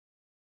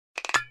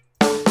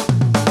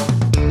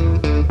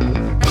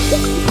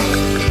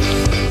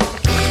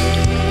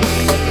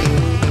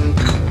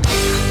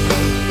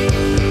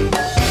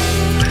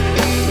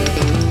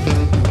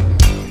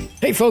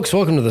folks,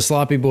 welcome to the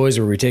Sloppy Boys,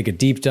 where we take a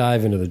deep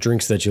dive into the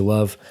drinks that you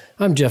love.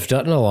 I'm Jeff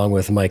Dutton, along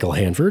with Michael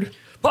Hanford.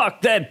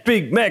 Park that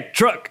Big Mac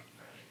truck.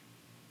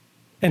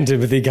 And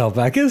Timothy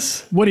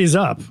Kalpakis. What is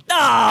up?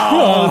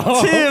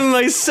 Oh, Tim,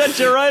 I set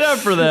you right up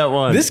for that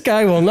one. This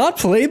guy will not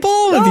play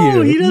ball with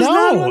you. He does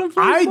not no, want to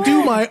play I ball.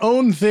 Do my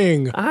own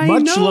thing,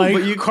 much know,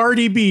 like but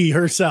Cardi B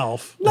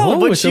herself. No,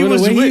 but she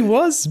was the way he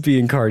was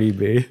being Cardi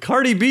B.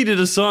 Cardi B did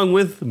a song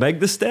with Meg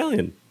Thee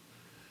Stallion.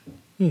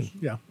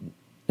 Yeah.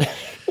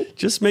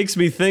 Just makes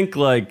me think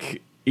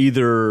like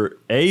either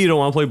A, you don't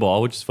want to play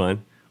ball, which is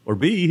fine, or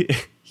B,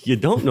 you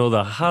don't know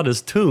the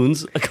hottest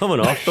tunes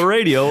coming off the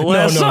radio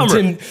last summer.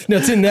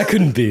 Tim, that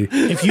couldn't be.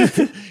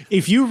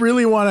 If you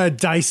really want to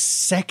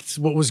dissect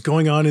what was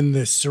going on in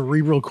the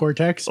cerebral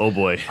cortex, oh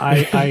boy,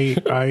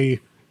 I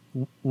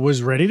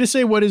was ready to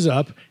say what is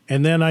up,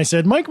 and then I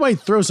said Mike might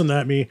throw something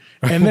at me,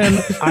 and then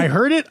I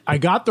heard it, I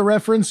got the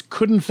reference,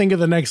 couldn't think of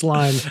the next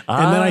line,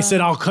 and then I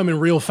said I'll come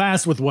in real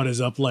fast with what is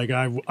up, like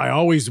I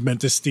always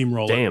meant to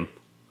steamroll. Damn.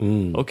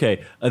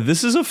 Okay,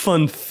 this is a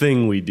fun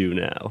thing we do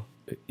now.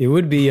 It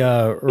would be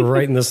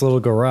right in this little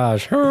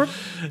garage.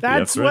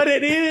 That's what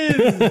it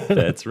is.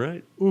 That's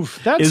right.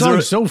 Oof, that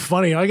song's so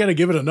funny. I got to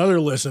give it another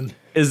listen.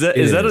 Is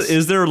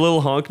there a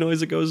little honk noise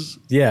that goes?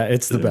 Yeah,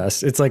 it's the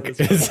best. It's like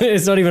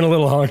it's not even a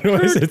little honk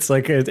noise. It's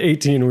like an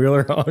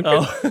 18-wheeler honk.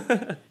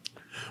 Oh.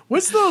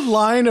 What's the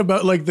line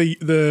about like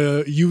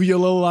the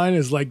uvula line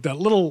is like that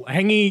little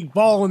hangy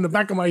ball in the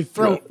back of my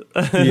throat?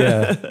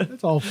 Yeah,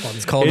 that's all fun.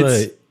 It's called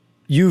a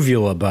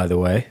uvula, by the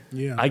way.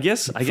 Yeah, I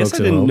guess I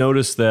didn't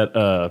notice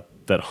that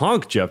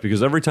honk, Jeff,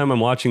 because every time I'm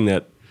watching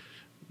that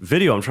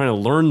video, I'm trying to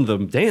learn the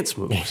dance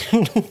moves.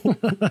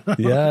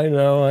 Yeah,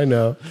 I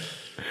know.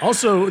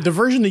 Also, the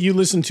version that you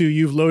listen to,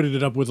 you've loaded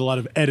it up with a lot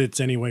of edits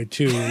anyway,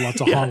 too.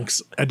 Lots of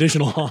honks,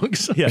 additional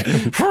honks. Yeah.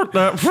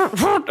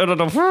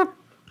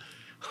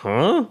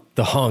 Huh?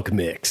 The honk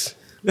mix.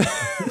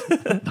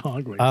 The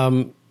honk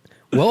mix.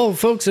 Well,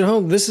 folks at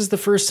home, this is the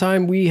first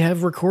time we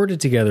have recorded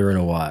together in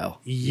a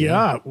while.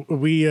 Yeah,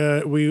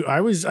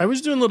 I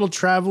was doing a little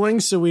traveling,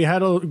 so we had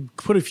to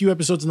put a few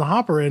episodes in the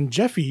hopper. And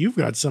Jeffy, you've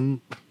got a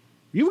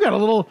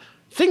little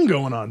thing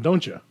going on,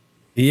 don't you?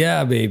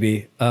 Yeah,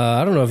 baby.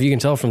 I don't know if you can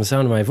tell from the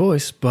sound of my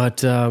voice, but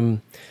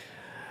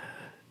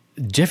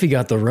Jeffy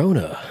got the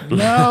Rona.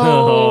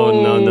 No,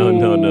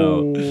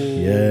 no.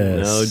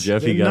 Yes, no,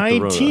 Jeffy got the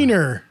Rona.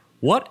 19er.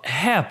 What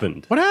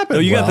happened? What happened?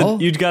 Oh,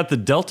 you got the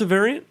Delta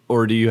variant,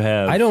 or do you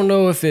have? I don't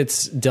know if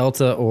it's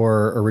Delta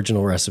or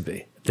original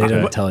recipe. They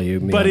don't tell you.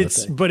 But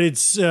it's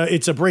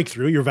a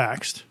breakthrough. You're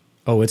vaxxed.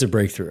 Oh, it's a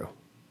breakthrough.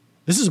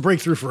 This is a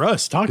breakthrough for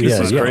us. This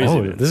is crazy.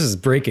 Oh, this is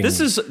breaking.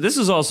 This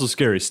is also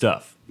scary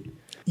stuff.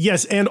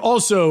 Yes, and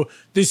also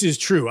this is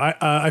true.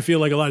 I feel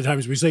like a lot of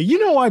times we say,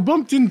 I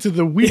bumped into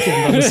the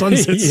weekend on the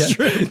Sunset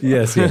Strip.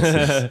 Yes.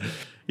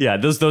 Yeah,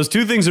 those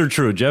two things are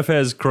true. Jeff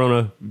has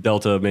Corona,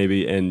 Delta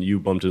maybe, and you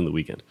bumped into the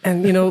weekend.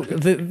 And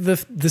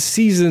the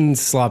seasoned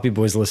Sloppy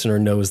Boys listener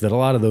knows that a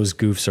lot of those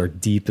goofs are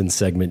deep in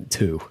segment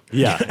 2.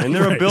 Yeah, and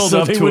they're a build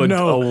up to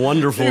a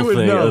wonderful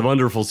thing, a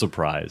wonderful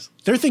surprise.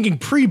 They're thinking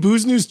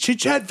pre-booze news chit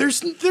chat.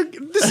 This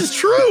is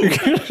true.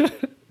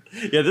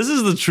 Yeah, this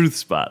is the truth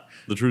spot,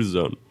 the truth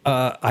zone.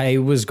 I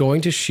was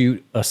going to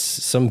shoot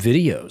some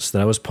videos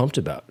that I was pumped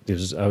about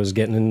because I was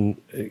doing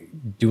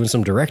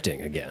some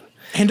directing again.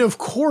 And of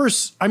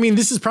course, I mean,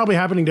 this is probably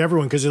happening to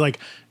everyone because like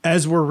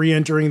as we're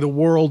re-entering the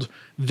world,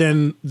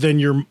 then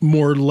you're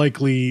more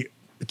likely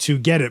to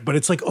get it. But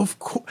it's like, of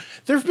course,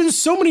 there have been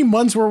so many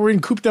months where we're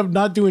cooped up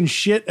not doing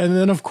shit. And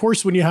then, of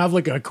course, when you have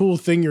like a cool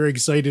thing you're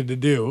excited to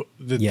do,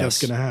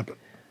 that's going to happen.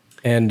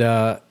 And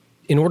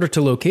in order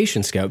to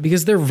location scout,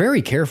 because they're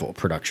very careful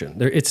production,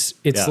 it's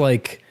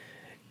like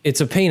it's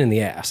a pain in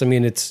the ass. I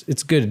mean, it's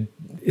good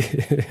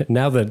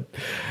now that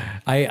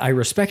I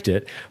respect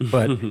it,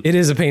 but it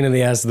is a pain in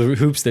the ass, the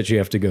hoops that you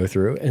have to go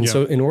through. And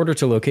so in order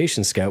to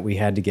location scout, we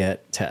had to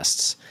get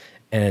tests.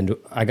 And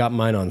I got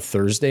mine on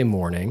Thursday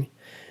morning.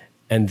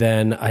 And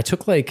then I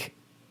took like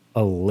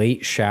a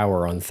late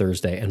shower on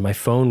Thursday, and my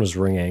phone was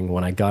ringing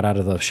when I got out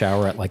of the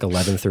shower at like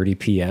 11:30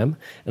 p.m.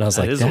 And I was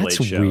like, that's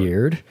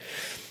weird.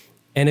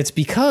 And it's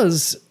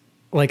because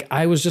like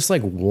I was just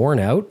like worn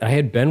out. I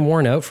had been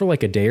worn out for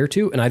like a day or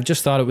two, and I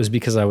just thought it was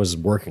because I was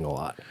working a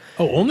lot.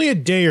 Oh, only a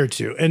day or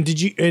two. And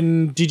did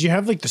you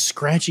have like the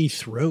scratchy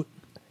throat?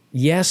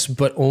 Yes,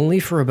 but only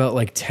for about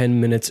like 10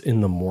 minutes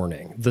in the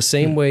morning. The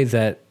same way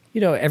that,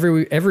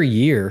 every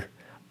year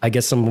I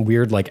get some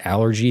weird like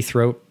allergy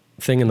throat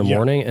thing in the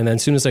morning, and then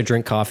as soon as I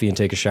drink coffee and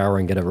take a shower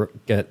and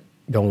get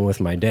going with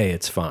my day,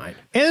 it's fine.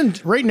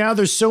 And right now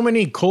there's so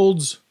many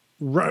colds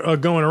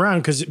going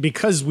around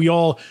because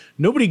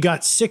nobody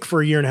got sick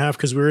for a year and a half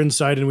because we were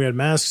inside and we had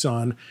masks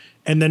on.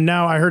 And then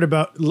now I heard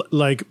about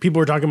like people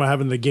were talking about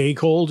having the gay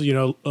cold,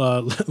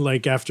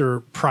 like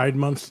after Pride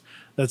Month.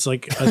 That's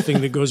like a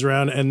thing that goes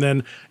around. And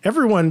then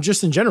everyone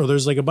just in general,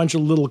 there's like a bunch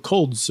of little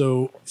colds.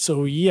 So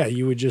yeah,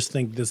 you would just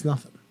think there's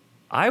nothing.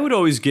 I would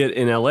always get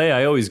in LA,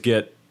 I always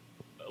get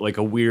like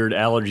a weird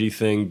allergy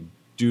thing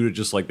due to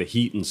just like the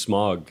heat and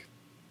smog.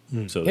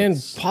 So and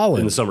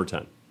pollen in the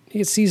summertime. You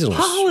get seasonal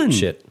Pollen.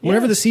 shit.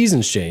 Whenever Yeah. the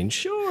seasons change.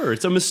 Sure,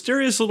 it's a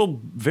mysterious little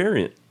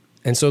variant.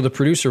 And so the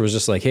producer was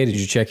just like, hey, did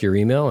you check your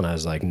email? And I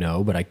was like,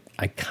 no, but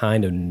I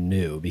kind of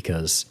knew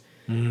because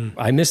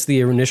I missed the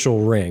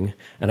initial ring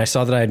and I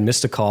saw that I had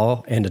missed a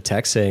call and a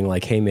text saying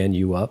like, hey man,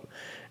 you up?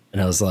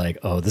 And I was like,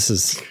 oh, this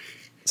is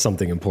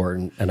something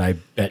important. And I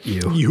bet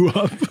You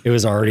up? it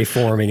was already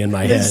forming in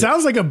my It head.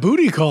 sounds like a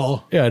booty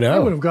call. Yeah, I know. I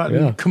would have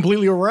gotten Yeah.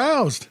 completely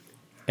aroused.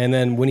 And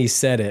then when he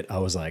said it, I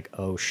was like,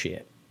 oh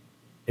shit.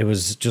 It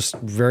was just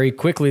very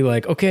quickly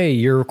like, okay,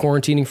 you're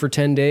quarantining for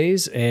 10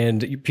 days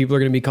and people are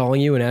going to be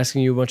calling you and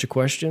asking you a bunch of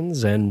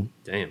questions. And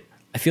Damn.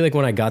 I feel like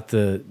when I got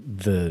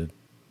the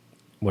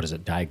what is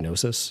it,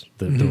 diagnosis,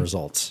 the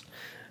results,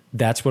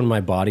 that's when my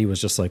body was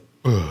just like,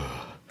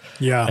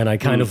 Yeah. and I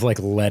kind of like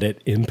let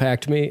it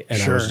impact me. And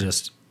Sure.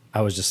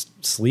 I was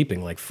just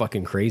sleeping like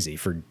fucking crazy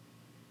for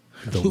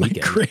the like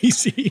weekend.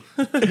 crazy,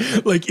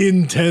 like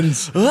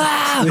intense.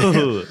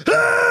 I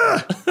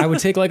would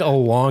take like a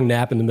long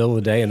nap in the middle of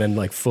the day and then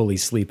like fully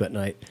sleep at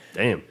night.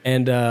 Damn.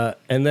 And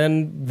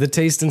then the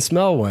taste and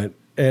smell went.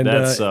 And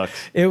That sucks.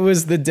 It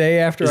was the day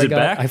after Is I it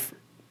got back?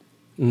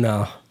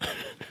 No.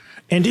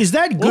 And is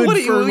that Well, good what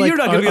do you- for like you're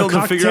not gonna a be able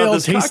to figure out cocktail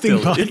this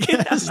tasting cocktail.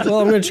 podcast? Well,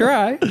 I'm gonna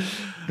try.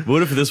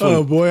 What if this one?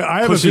 Oh boy, I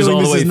have a pushes feeling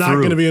all the this way is not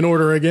through? going to be an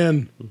order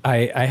again.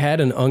 I had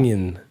an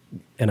onion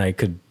and I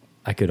could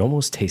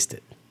almost taste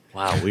it.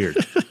 Wow, weird.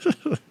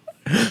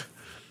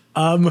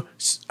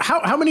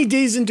 How many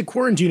days into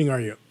quarantining are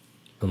you?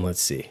 And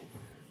let's see.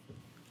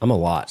 I'm a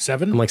lot.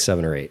 7? I'm like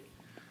 7 or 8.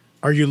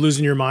 Are you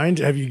losing your mind?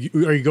 Are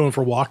you going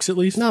for walks at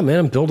least? No, man,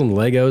 I'm building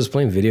Legos,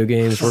 playing video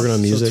games, working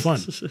on music. So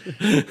it's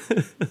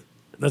fun.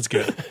 That's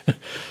good.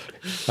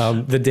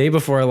 The day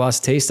before I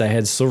lost taste, I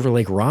had Silver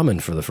Lake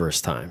ramen for the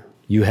first time.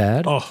 You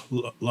had? Oh,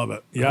 love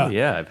it. Yeah.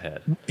 Yeah, I've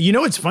had You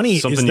know what's funny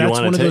something is you that's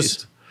want one to of taste.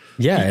 those.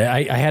 Yeah,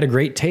 I had a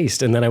great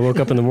taste. And then I woke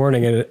up in the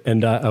morning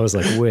and I was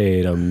like,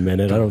 wait a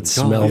minute, I don't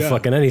smell yeah.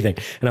 fucking anything.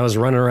 And I was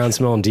running around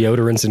smelling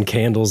deodorants and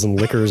candles and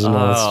liquors and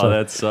all that Oh, stuff.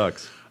 that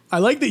sucks. I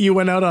like that you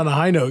went out on a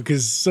high note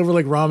because Silver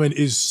Lake ramen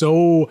is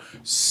so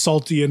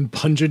salty and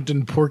pungent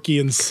and porky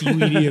and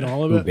seaweedy and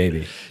all of Ooh, it.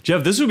 baby.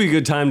 Jeff, this would be a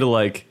good time to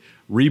like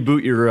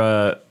reboot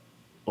your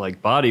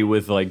like body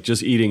with like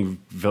just eating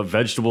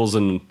vegetables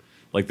and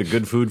like the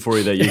good food for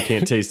you that you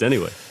can't taste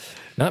anyway.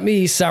 Not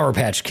me, Sour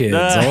Patch Kids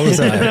all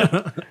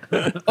the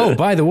time. Oh,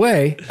 by the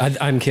way,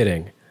 I'm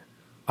kidding.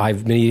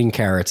 I've been eating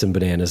carrots and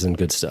bananas and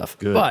good stuff.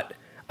 Good. But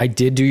I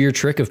did do your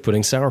trick of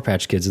putting Sour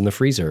Patch Kids in the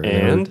freezer. They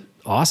were And?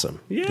 awesome.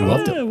 Yeah,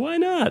 Loved it. why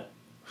not?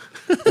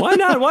 Why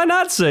not? Why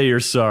not say you're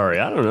sorry?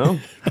 I don't know.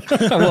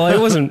 Well, I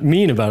wasn't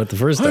mean about it the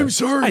first time. I'm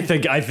sorry. I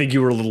think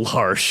you were a little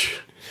harsh.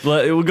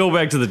 But it will go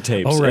back to the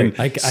tapes. Oh, right. and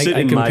I sit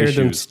in my compared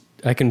them. shoes.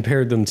 I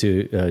compared them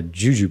to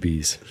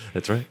jujubes.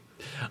 That's right.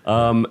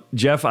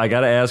 Jeff, I got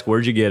to ask,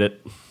 where'd you get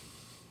it?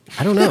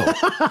 I don't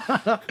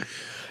know.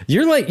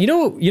 You're like, you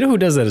know who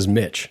does that is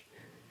Mitch.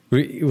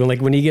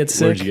 When he gets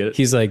Where'd sick, you get it?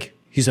 he's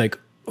like,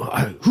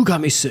 who got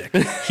me sick?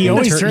 He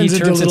always turns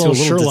into a little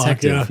Sherlock.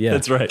 detective. Yeah,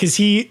 That's right. Because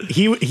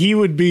he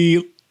would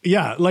be,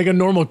 like a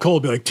normal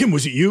cold, be like, Tim,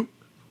 was it you?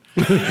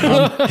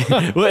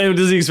 Well, and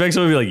does he expect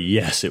someone to be like,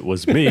 yes, it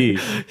was me?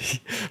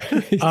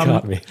 He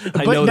got me.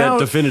 I But know now-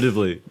 that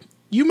definitively.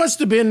 You must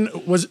have been,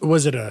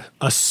 was it a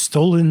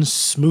stolen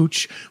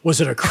smooch?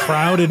 Was it a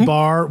crowded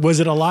bar? Was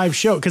it a live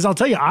show? Because I'll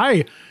tell you,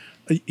 I've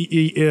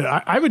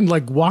been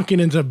like walking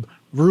into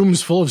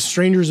rooms full of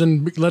strangers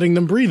and letting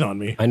them breathe on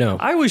me. I know.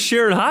 I was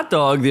sharing hot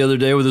dog the other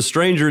day with a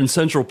stranger in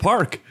Central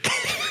Park.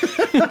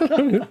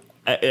 I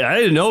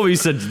didn't know. He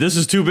said, "This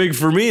is too big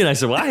for me," and I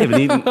said, "Well, I haven't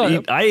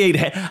eaten. I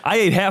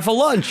ate half a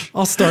lunch."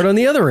 I'll start on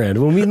the other end.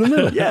 We'll meet in the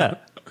middle. Yeah.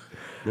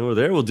 And we're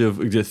there. We'll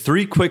do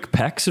 3 quick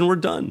pecks, and we're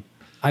done.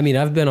 I mean,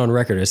 I've been on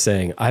record as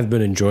saying I've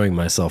been enjoying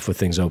myself with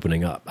things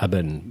opening up. I've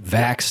been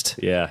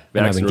vaxxed. Yeah,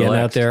 And I've vaxxed been and getting out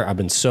relaxed. there. I've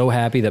been so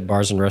happy that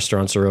bars and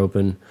restaurants are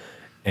open.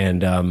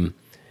 And,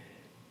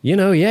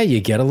 you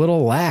get a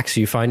little lax.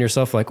 You find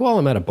yourself like, well,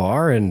 I'm at a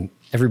bar and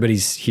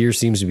everybody's here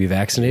seems to be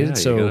vaccinated. Yeah,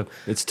 so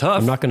it's tough.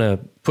 I'm not going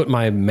to put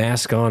my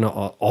mask on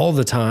all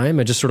the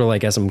time. I just sort of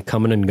like as I'm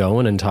coming and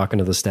going and talking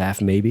to the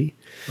staff, maybe.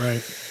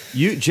 Right.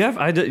 Jeff,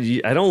 I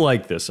don't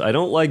like this. I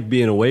don't like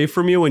being away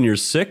from you when you're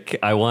sick.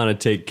 I want to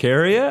take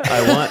care of you.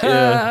 I want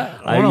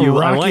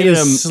I want you to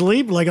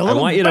sleep like a I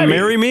little want you to baby.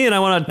 marry me, and I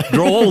want to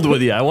grow old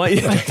with you. I want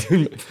you,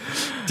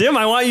 Tim.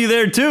 I want you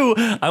there too.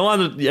 I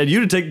want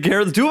you to take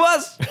care of the two of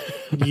us.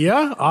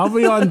 Yeah, I'll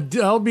be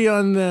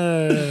on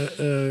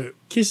the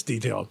kiss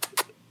detail.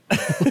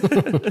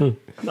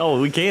 No,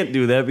 we can't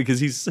do that because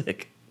he's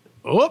sick.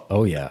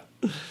 Oh, yeah.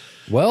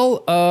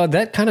 Well,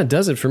 that kind of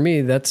does it for me.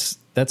 That's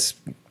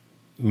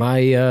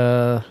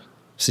my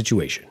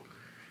situation.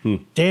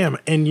 Damn,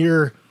 and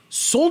you're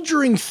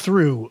soldiering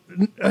through.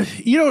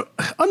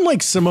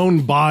 Unlike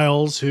Simone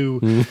Biles, who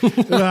I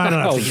don't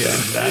have to get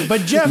into that.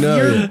 But Jeff,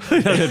 you're I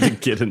don't have to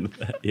get into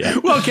that. Yeah.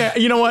 well. Okay,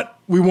 you know what?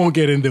 We won't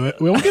get into it.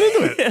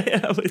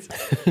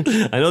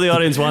 I know the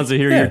audience wants to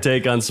hear your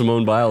take on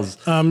Simone Biles.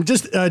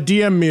 Just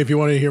DM me if you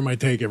want to hear my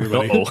take,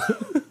 everybody.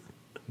 Uh-oh.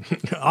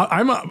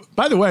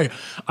 By the way,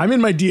 I'm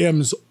in my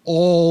DMs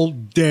all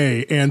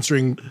day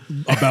answering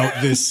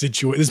about this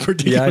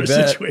particular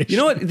situation. You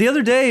know what? The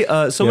other day,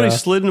 somebody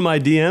slid into my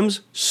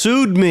DMs,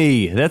 sued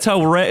me. That's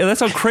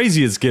how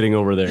crazy it's getting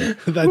over there.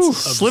 That's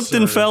slipped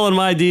and fell in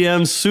my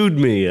DMs, sued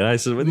me, and I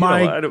said, well,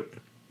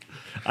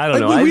 I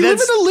don't know. We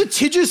live in a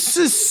litigious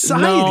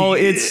society. No,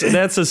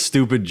 that's a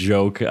stupid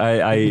joke.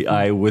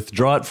 I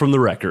withdraw it from the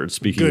record.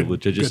 Speaking of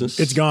litigiousness,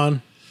 it's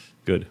gone.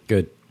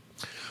 Good.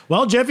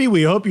 Well, Jeffy,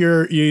 we hope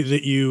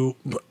that you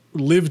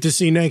live to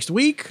see next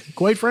week.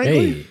 Quite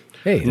frankly,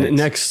 hey,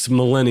 next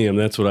millennium.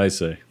 That's what I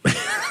say.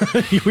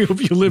 We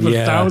hope you live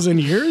 1,000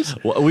 years.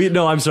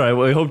 Well, I'm sorry.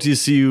 We hope to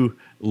see you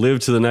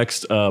live to the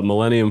next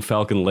Millennium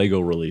Falcon Lego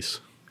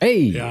release.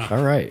 Hey,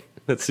 all right.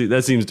 That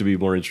seems to be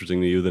more interesting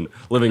to you than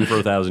living for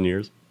 1,000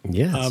 years.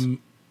 Yes.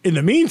 In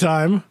the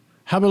meantime,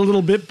 how about a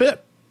little bit?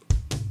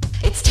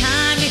 It's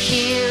time to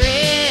hear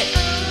it.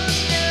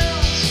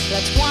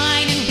 Let's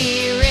wine and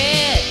beer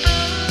it.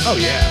 Oh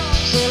yeah.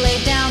 We'll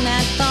lay down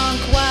that funk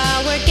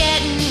while we're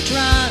getting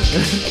drunk.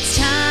 It's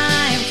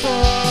time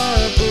for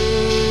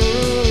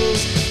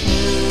booze.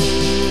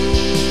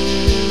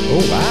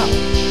 Oh wow.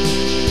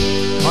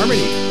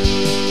 Harmony.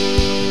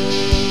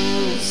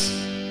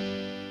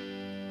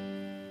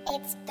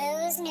 It's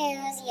booze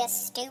news, you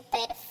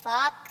stupid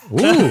fuck. Ooh.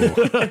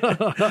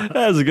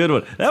 That was a good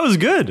one. That was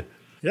good.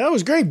 Yeah, it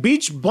was great.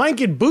 Beach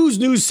blanket booze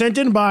news sent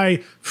in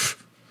by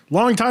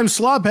longtime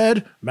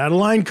slobhead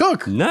Madeline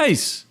Cook.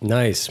 Nice,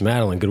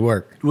 Madeline. Good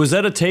work. Was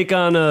that a take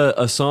on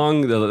a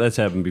song that's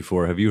happened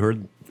before? Have you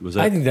heard? Was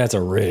that? I think that's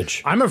a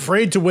ridge. I'm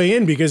afraid to weigh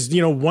in because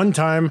one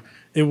time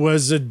it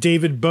was a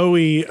David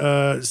Bowie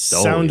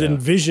Sound and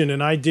Vision,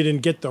 and I didn't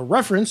get the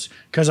reference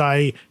because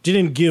I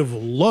didn't give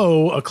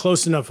Low a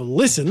close enough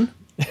listen.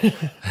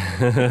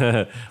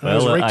 I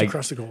was right to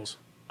cross the goals.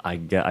 I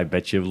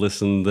bet you've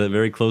listened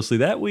very closely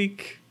that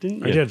week, didn't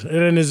you? I did. And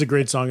it is a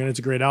great song and it's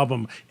a great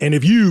album. And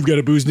if you've got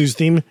a Booze News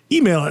theme,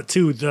 email it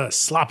to the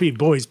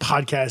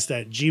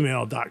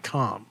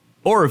sloppyboyspodcast@gmail.com.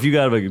 Or if you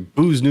got a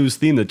Booze News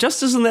theme that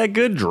just isn't that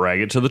good,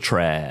 drag it to the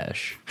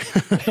trash.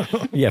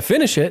 Yeah,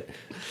 finish it,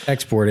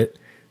 export it,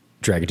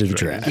 drag it to the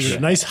trash. A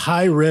nice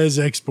high-res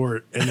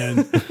export. And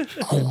then...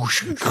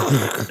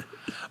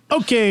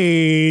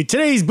 Okay,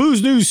 today's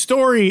Booze News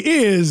story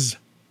is...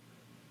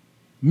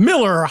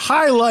 Miller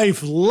High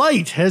Life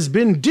Light has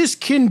been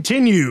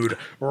discontinued.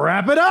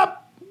 Wrap it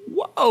up.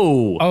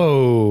 Whoa.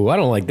 Oh, I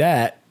don't like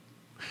that.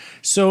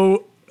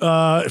 So,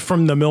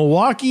 from the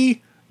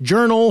Milwaukee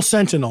Journal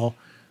Sentinel,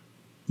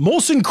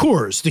 Molson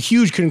Coors, the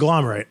huge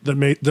conglomerate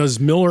that does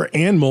Miller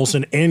and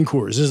Molson and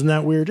Coors. Isn't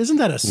that weird? Isn't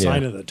that a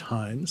sign of the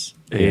times?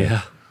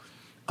 Yeah.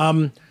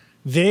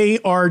 They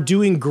are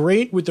doing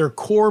great with their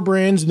core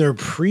brands and their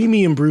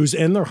premium brews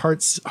and their hard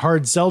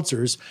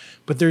seltzers,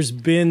 but there's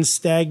been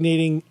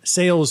stagnating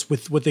sales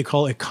with what they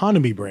call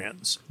economy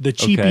brands, the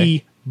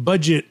cheapy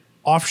budget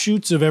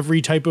offshoots of every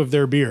type of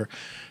their beer.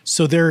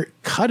 So they're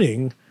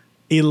cutting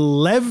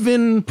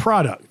 11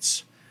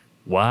 products.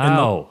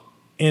 Wow.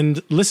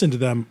 And listen to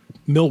them.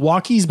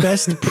 Milwaukee's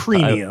Best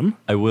Premium.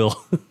 I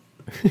will.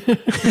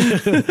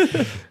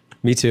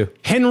 Me too.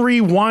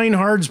 Henry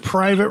Weinhard's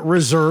Private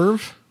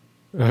Reserve.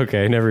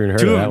 Okay, never even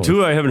heard of that one.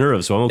 Two I haven't heard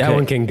of, so I'm okay. That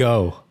one can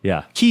go.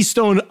 Yeah.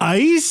 Keystone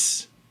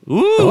Ice.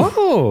 Ooh.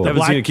 Oh,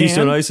 Haven't seen a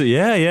Keystone can. Ice.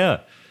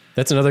 Yeah.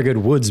 that's another good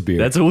Woods beer.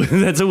 That's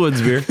a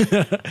Woods beer.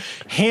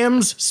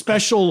 Ham's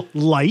Special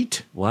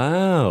Light.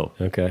 Wow.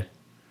 Okay.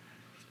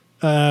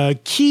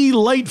 Key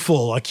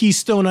Lightful, a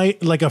Keystone Ice,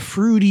 like a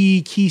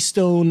fruity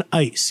Keystone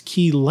Ice.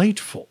 Key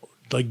Lightful,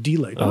 like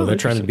delightful. Oh, they're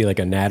trying to be like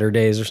a Natter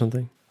Days or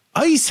something?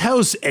 Ice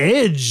House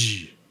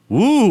Edge.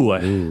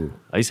 Ooh.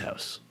 Ice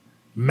House.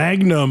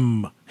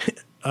 Magnum.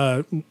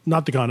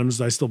 Not the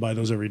condoms. I still buy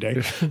those every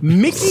day.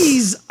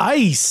 Mickey's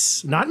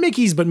Ice. Not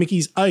Mickey's, but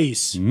Mickey's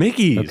Ice.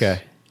 Mickey's.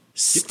 Okay.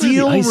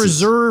 Steel ices.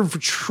 Reserve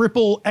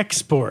Triple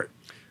Export.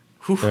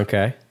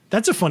 Okay.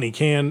 That's a funny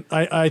can.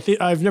 I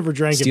think I've never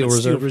drank Steel it, but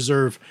Steel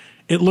Reserve.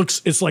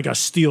 Reserve. It's like a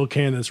steel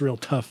can that's real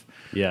tough.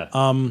 Yeah.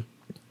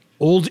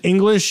 Old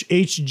English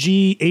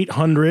HG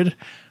 800.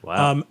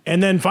 Wow.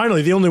 And then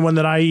finally, the only one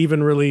that I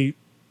even really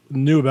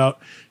knew about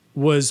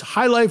was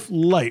High Life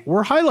Light.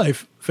 We're High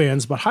Life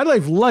fans, but High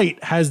Life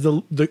Light has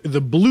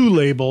the blue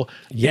label.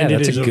 Yeah, and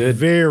that's it is a good-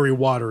 very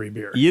watery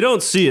beer. You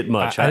don't see it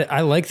much.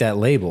 I like that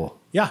label.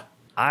 Yeah.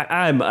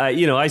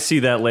 I see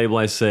that label.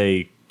 I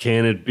say,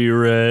 can it be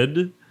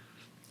red?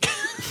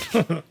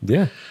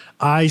 Yeah.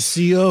 I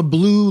see a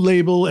blue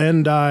label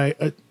and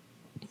I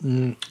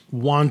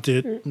want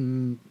it.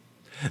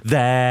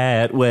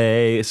 That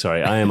way.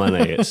 Sorry, I am on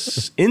a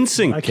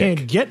NSYNC I kick.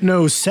 can't get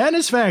no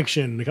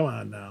satisfaction. Come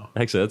on now.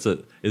 Actually,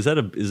 is that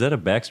a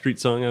Backstreet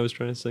song I was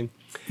trying to sing?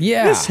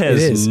 Yeah. This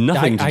has it is.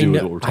 nothing to I do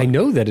with know, what we're talking I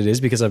know that it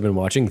is because I've been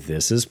watching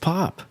This Is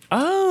Pop.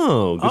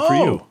 Oh, good for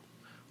you.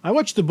 I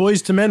watched the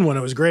Boys to Men one.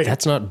 It was great.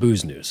 That's not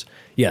booze news.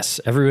 Yes,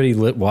 everybody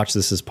watch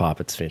This Is Pop.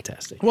 It's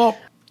fantastic. Well,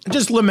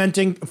 just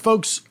lamenting,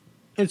 folks,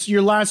 it's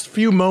your last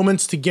few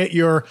moments to get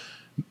your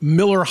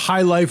Miller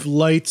High Life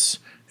lights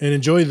and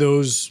enjoy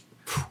those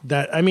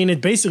That I mean,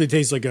 it basically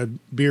tastes like a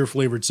beer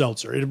flavored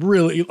seltzer. It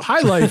really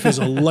High Life is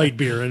a light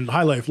beer, and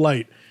High Life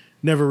Light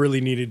never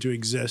really needed to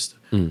exist.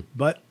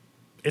 But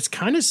it's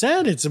kind of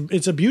sad.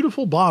 It's a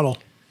beautiful bottle.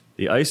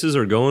 The ices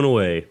are going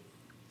away.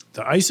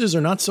 The ices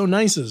are not so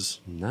nices.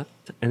 Not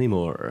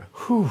anymore.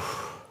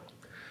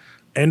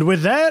 And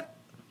with that,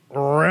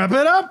 wrap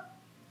it up.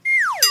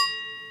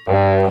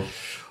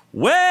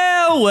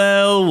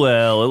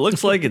 Well. It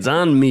looks like it's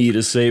on me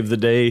to save the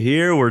day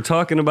here. We're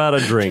talking about a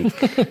drink.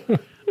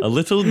 A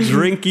little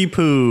drinky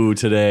poo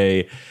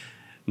today.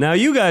 Now,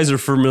 you guys are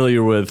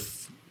familiar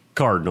with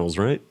Cardinals,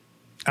 right?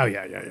 Oh,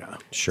 yeah.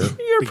 Sure.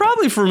 You're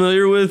probably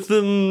familiar with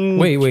them.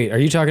 Wait. Are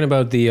you talking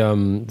about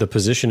the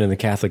position in the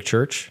Catholic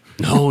Church?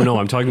 No,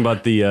 I'm talking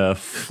about the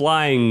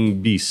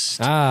flying beast.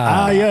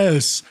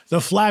 Yes. The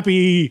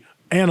flappy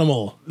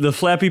animal. The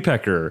flappy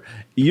pecker.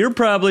 You're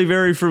probably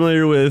very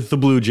familiar with the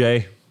blue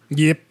jay.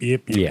 Yep.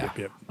 Yeah.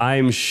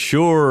 I'm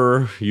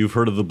sure you've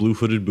heard of the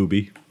blue-footed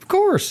booby. Of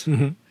course.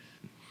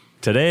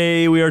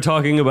 Today we are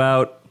talking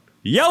about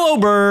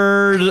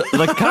Yellowbird,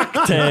 the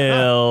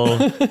cocktail.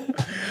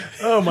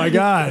 Oh my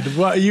God!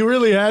 Well, you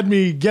really had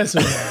me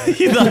guessing. That.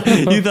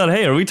 you thought,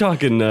 hey, are we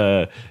talking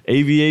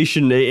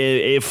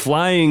aviation,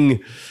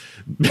 flying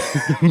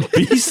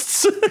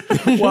beasts?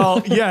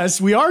 Well, yes,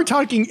 we are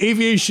talking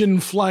aviation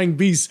flying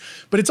beasts,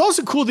 but it's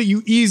also cool that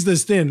you ease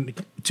this in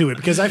to it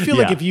because I feel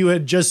like Yeah. if you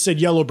had just said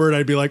Yellowbird,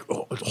 I'd be like,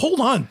 oh, hold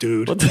on,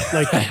 dude. What the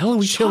hell are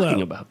we chill talking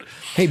out. about?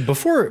 Hey,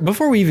 before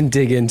we even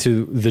dig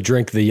into the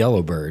drink, the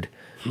Yellowbird,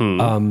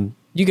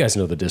 you guys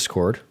know the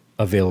Discord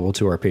available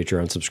to our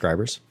Patreon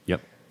subscribers.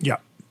 Yep. Yeah,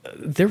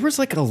 There was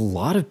like a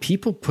lot of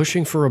people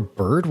pushing for a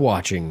bird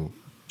watching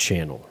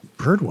channel.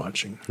 bird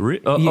watching. You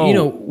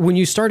know, when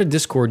you start a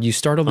Discord, you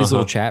start all these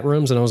little chat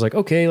rooms, and I was like,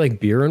 okay, like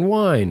beer and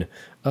wine,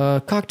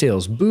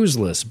 cocktails,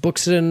 boozeless,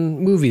 books and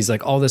movies,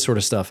 like all this sort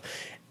of stuff.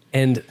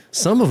 And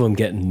some of them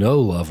get no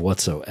love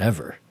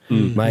whatsoever.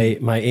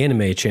 My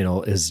anime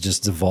channel is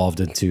just devolved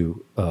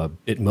into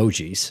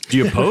Bitmojis. Do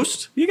you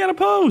post? You got to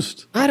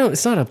post.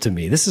 It's not up to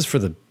me. This is for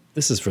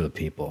the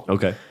people.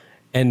 Okay.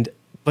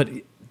 But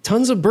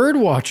tons of bird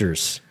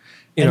watchers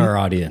in our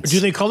audience. Do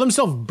they call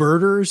themselves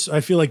birders?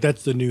 I feel like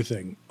that's the new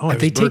thing. Oh,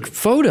 They take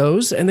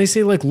photos and they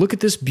say, like, look at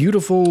this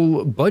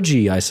beautiful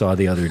budgie I saw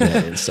the other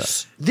day and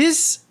stuff.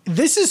 This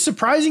is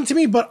surprising to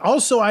me, but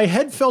also I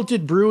had felt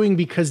it brewing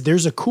because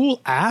there's a cool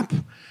app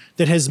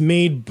that has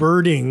made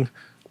birding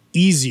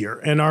easier.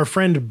 And our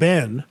friend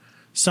Ben,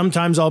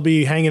 sometimes I'll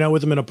be hanging out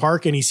with him in a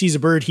park and he sees a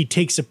bird, he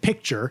takes a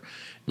picture,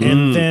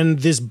 and then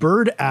this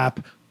bird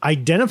app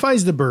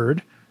identifies the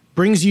bird,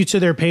 brings you to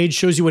their page,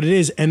 shows you what it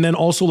is, and then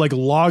also like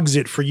logs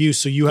it for you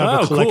so you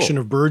have a collection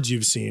of birds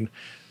you've seen.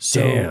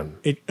 So Damn.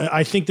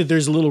 I think that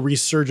there's a little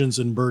resurgence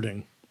in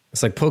birding.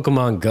 It's like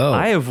Pokemon Go.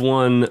 I have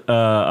one.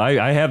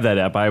 I have that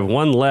app. I have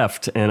one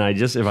left, and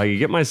if I could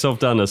get myself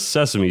down to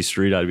Sesame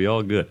Street, I'd be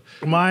all good.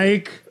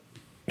 Mike,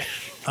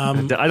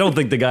 I don't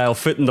think the guy will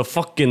fit in the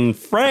fucking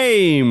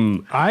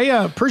frame.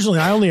 I personally,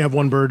 I only have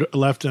one bird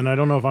left, and I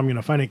don't know if I'm going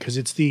to find it because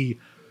it's the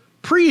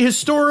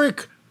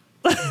prehistoric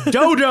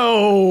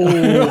dodo.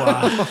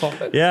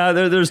 Yeah,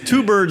 there's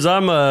two birds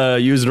I'm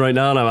using right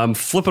now, and I'm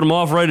flipping them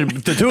off right at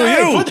the two of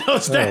Hey, you. put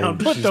those down.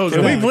 Put those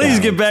Can we down. please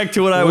get back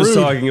to what I was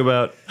Rude. talking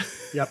about?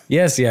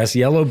 Yes,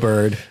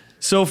 Yellowbird.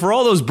 So for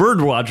all those bird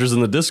watchers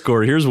in the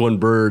Discord, here's one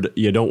bird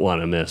you don't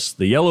want to miss.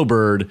 The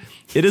Yellowbird.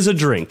 It is a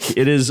drink.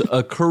 It is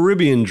a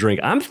Caribbean drink.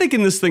 I'm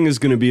thinking this thing is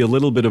going to be a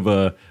little bit of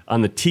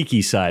on the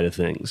tiki side of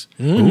things.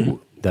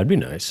 Ooh, that'd be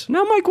nice.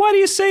 Now, Mike, why do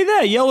you say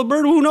that?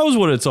 Yellowbird, who knows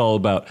what it's all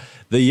about?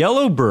 The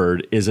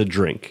Yellowbird is a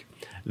drink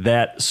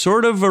that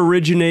sort of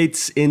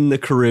originates in the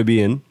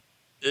Caribbean.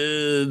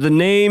 The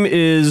name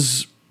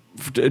is...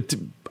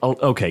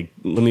 Okay,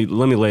 let me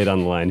lay it on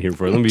the line here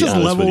for you. Let me be Just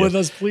honest level you. with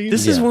us, please.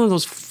 This is one of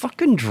those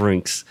fucking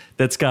drinks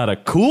that's got a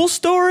cool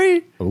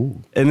story.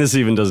 Ooh. And this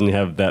even doesn't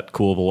have that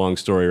cool of a long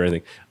story or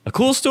anything. A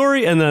cool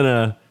story and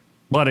then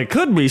but it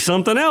could be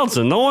something else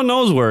and no one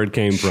knows where it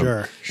came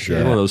from. Sure.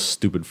 One of those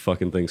stupid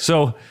fucking things.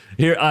 So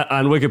here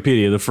on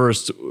Wikipedia,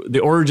 the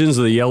origins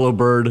of the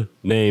Yellowbird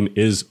name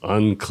is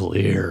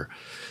unclear.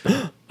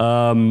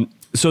 So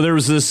there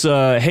was this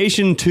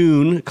Haitian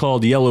tune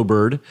called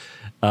Yellowbird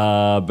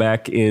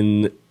back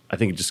in, I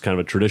think, just kind of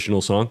a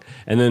traditional song.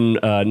 And then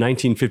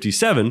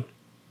 1957,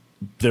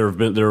 there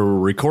were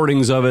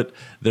recordings of it.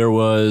 There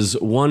was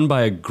one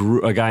by a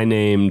guy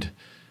named,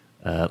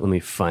 let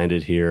me find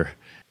it here.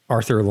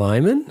 Arthur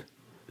Lyman?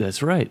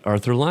 That's right,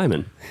 Arthur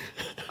Lyman.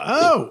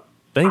 Oh,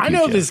 Thank you, I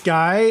know Jeff. this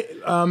guy.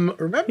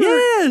 Remember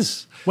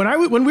Yes.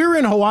 when we were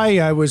in Hawaii,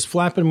 I was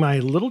flapping my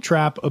little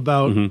trap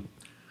about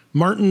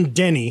Martin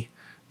Denny.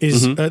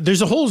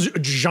 There's a whole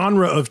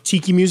genre of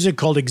tiki music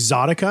called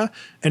exotica,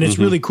 and it's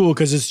really cool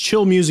because it's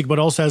chill music, but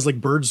also has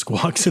like bird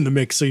squawks in the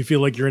mix, so you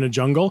feel like you're in a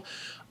jungle.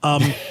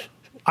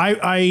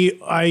 I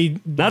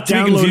Not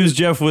to be confused,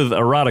 Jeff, with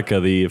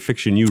erotica, the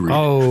fiction you read.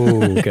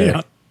 Oh, okay.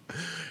 Yeah.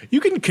 You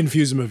can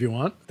confuse them if you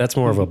want. That's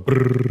more of a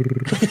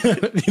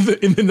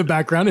brrr. in the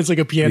background, it's like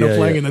a piano Yeah,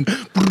 playing, and then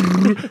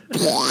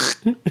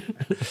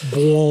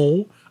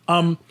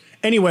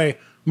Anyway,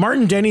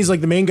 Martin Denny's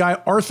like the main guy.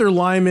 Arthur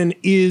Lyman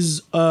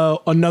is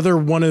another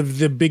one of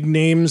the big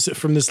names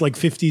from this like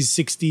 50s,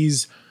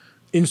 60s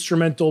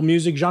instrumental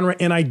music genre.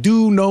 And I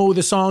do know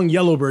the song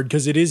Yellowbird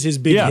because it is his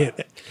big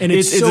hit. And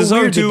it's so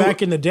weird that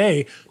back in the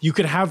day, you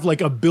could have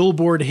like a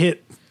Billboard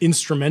hit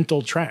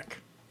instrumental track.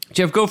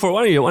 Jeff, go for it.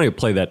 Why don't you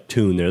play that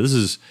tune there? This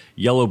is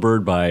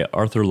Yellowbird by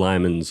Arthur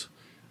Lyman's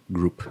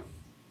group.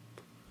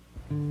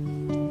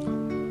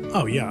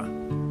 Oh, yeah.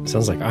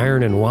 Sounds like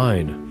Iron and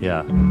Wine.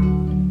 Yeah.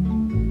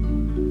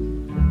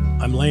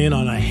 I'm laying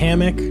on a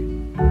hammock.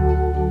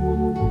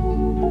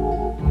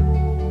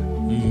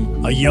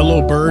 A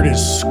yellow bird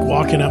is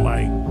squawking at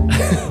my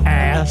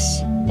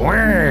ass.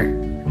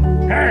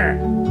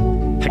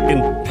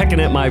 Pecking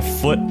at my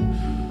foot.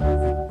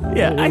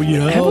 Yeah, have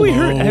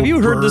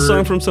you heard this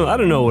song from some? I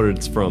don't know where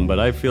it's from, but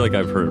I feel like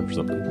I've heard it from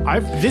something.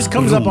 This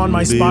comes up on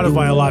my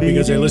Spotify a lot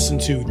because I listen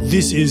to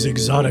This Is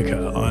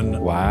Exotica on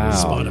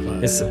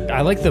Spotify.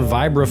 I like the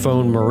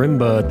vibraphone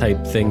marimba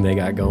type thing they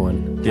got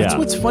going. That's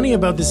what's funny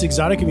about this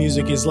Exotica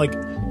music is like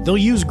they'll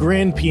use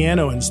grand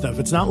piano and stuff.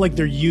 It's not like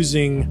they're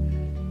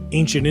using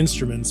ancient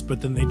instruments,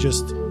 but then they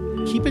just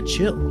keep it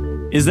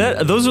chill. Is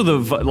that those are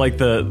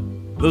like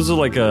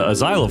a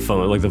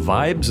xylophone, like the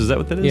vibes? Is that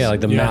what that is? Yeah,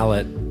 like the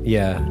mallet.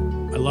 Yeah.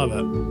 I love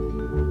it.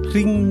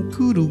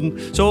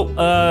 So,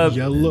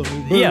 Yellow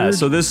bird. yeah,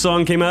 so this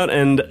song came out,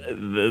 and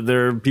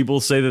people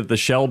say that the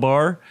Shell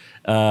Bar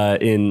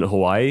in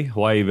Hawaii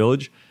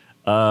Village, is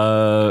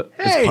a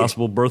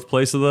possible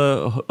birthplace of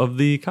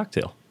the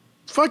cocktail.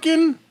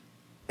 Fucking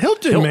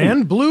Hilton,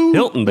 man.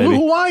 Hilton, baby. Blue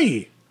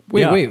Hawaii.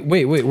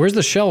 Wait. Where's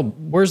the Shell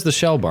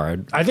Bar?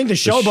 I think the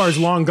Shell Bar is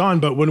long gone,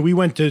 but when we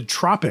went to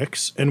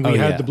Tropics and we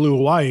had the Blue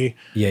Hawaii,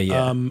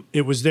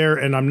 it was there.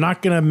 And I'm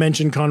not going to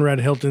mention Conrad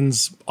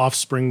Hilton's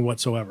offspring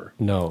whatsoever.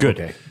 No.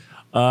 Good.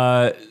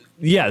 Okay.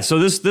 Yeah, so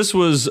this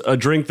was a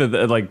drink that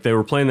like they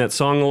were playing that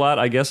song a lot,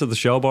 I guess, at the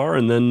Shell Bar,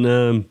 and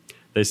then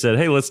they said,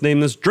 "Hey, let's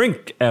name this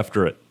drink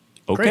after it."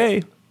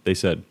 Okay, they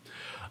said.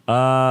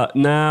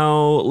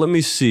 Now let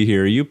me see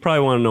here. You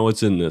probably want to know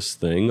what's in this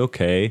thing.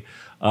 Okay.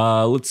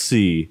 Let's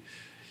see.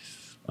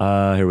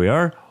 Here we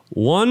are.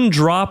 1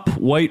 drop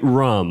white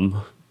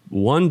rum,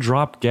 1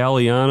 drop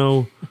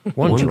Galliano,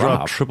 1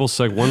 drop triple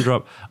sec, 1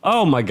 drop.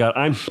 Oh my God.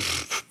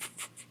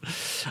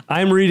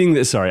 I'm reading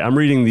this. Sorry. I'm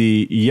reading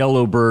the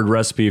Yellowbird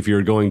recipe if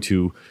you're going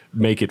to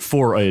make it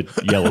for a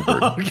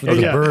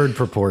Yellowbird. Bird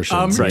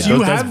proportions. Do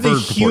you have the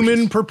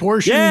human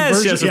proportion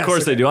version? Yes, of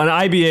course they do. On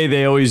IBA,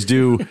 they always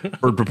do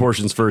bird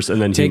proportions first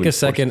and then Take a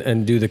second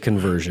and do the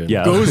conversion.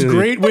 Yeah. Goes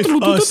great with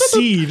a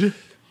seed.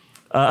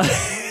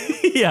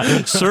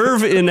 Yeah,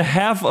 serve in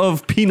half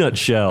of peanut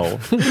shell.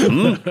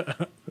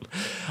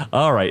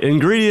 All right,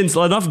 ingredients,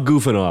 enough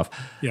goofing off.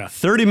 Yeah.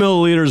 30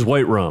 milliliters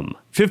white rum,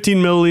 15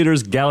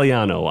 milliliters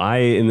Galliano. I,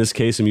 in this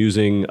case, am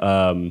using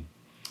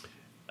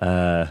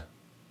Sambuca?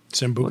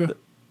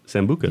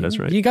 Sambuca, that's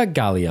right. You got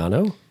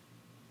Galliano.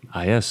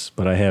 Ah, yes,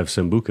 but I have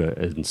Sambuca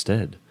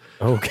instead.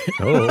 Okay.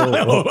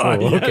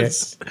 Okay.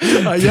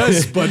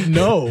 Yes, but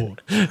no.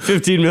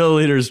 15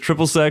 milliliters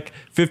triple sec,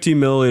 15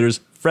 milliliters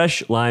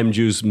fresh lime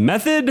juice.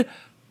 Method: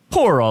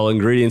 pour all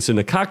ingredients in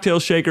a cocktail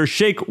shaker,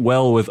 shake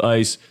well with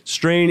ice,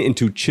 strain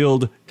into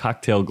chilled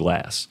cocktail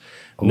glass.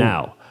 Ooh.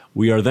 Now,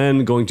 we are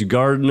then going to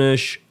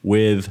garnish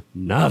with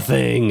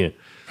nothing.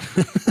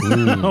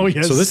 Oh,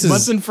 yes. So this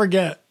mustn't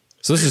forget.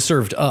 So this is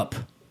served up.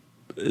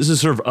 This is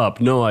served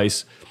up, no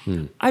ice.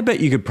 I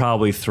bet you could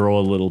probably throw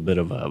a little bit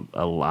of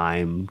a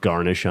lime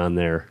garnish on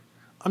there.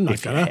 I'm not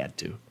if gonna. You had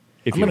to.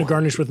 I'm going to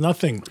garnish with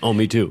nothing. Oh,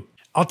 me too.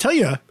 I'll tell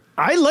you,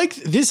 I like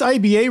this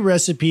IBA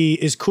recipe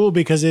is cool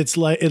because it's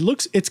like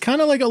it's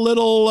kind of like a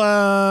little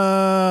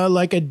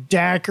like a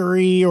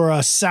daiquiri or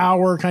a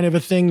sour kind of a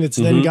thing that's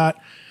then got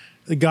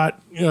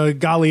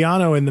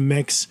Galliano in the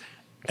mix.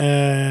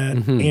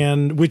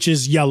 And which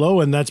is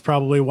yellow, and that's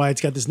probably why it's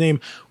got this name.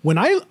 When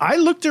I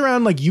looked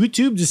around like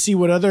YouTube to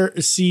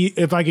see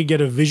if I could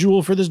get a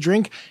visual for this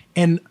drink,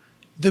 and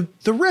the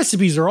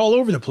recipes are all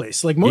over the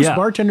place. Like most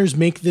bartenders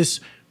make this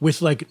with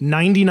like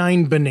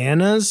 99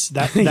 bananas.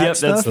 That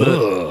stuff.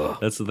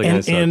 That's the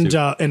thing.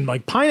 And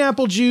like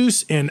pineapple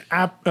juice and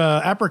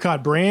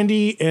apricot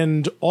brandy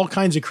and all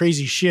kinds of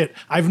crazy shit.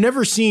 I've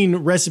never seen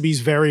recipes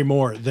vary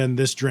more than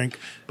this drink,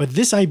 but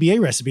this IBA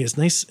recipe is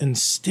nice and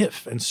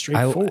stiff and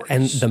straightforward.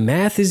 And the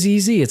math is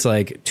easy. It's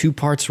like 2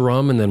 parts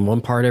rum and then 1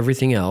 part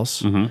everything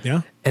else.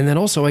 Yeah. And then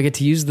also I get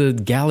to use the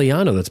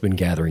Galliano that's been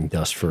gathering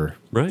dust for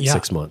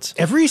 6 months.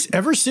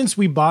 Ever since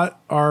we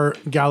bought our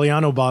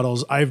Galliano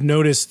bottles, I've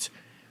noticed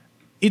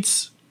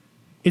it's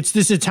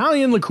this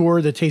Italian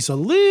liqueur that tastes a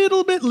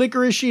little bit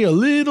licoricey, a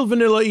little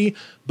vanilla-y,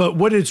 but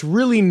what it's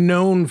really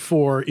known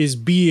for is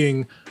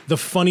being the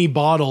funny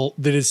bottle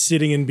that is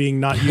sitting and being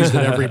not used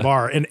at every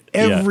bar. And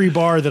every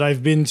bar that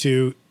I've been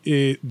to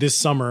this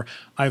summer,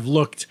 I've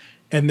looked,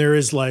 and there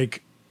is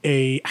like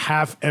a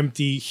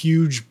half-empty,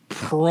 huge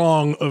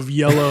prong of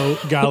yellow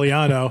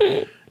Galliano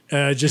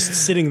just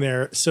sitting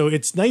there. So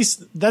it's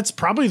nice. That's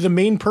probably the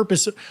main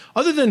purpose,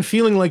 other than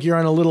feeling like you're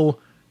on a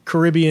little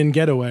Caribbean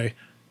getaway.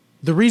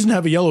 the reason to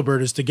have a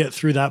Yellowbird is to get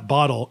through that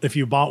bottle if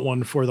you bought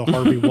one for the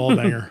Harvey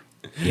Wallbanger.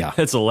 Yeah.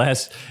 That's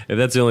if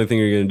that's the only thing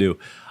you're going to do.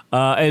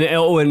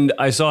 And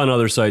I saw on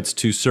other sites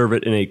to serve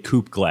it in a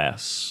coupe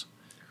glass.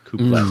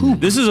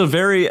 This is a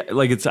very,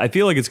 I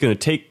feel like it's going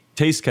to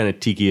taste kind of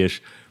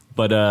tiki-ish,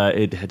 but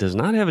it does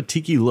not have a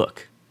tiki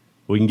look.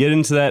 We can get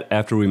into that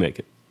after we make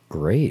it.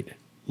 Great.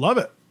 Love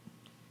it.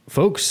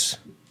 Folks,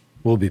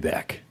 we'll be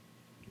back.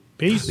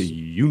 Peace.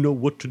 You know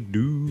what to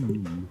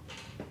do.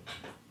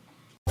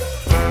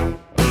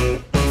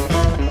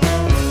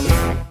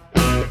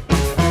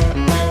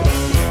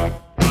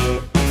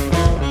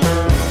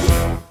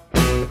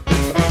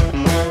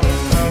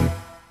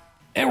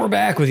 And we're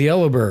back with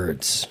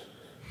Yellowbirds.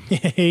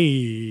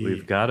 Hey.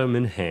 We've got them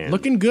in hand.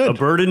 Looking good. A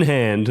bird in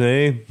hand,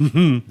 eh?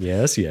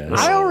 Yes, yes.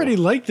 I already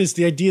like this,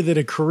 the idea that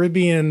a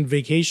Caribbean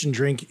vacation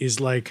drink is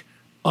like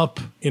up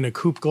in a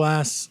coupe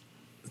glass.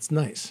 It's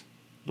nice.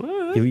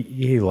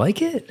 You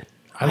like it?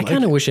 I like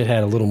kind it. of wish it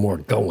had a little more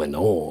going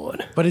on.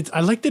 But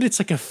I like that it's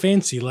like a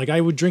fancy, like I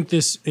would drink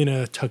this in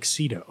a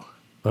tuxedo.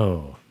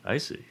 Oh. I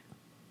see.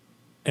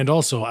 And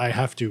also I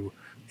have to,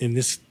 in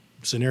this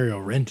scenario,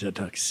 rent a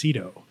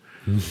tuxedo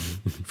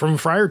from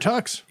Friar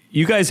Tux.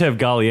 You guys have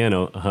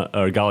Galliano,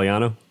 or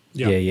Galliano?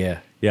 Yeah.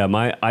 Yeah,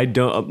 my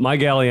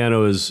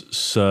Galliano is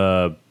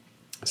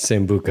Sambuca.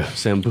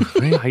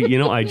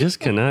 Sambuca. I just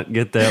cannot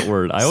get that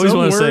word. I always Some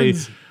want to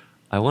words- say,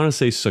 I want to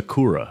say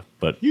Sakura,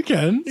 but You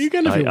can if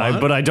you want.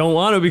 but I don't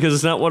want to because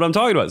it's not what I'm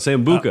talking about.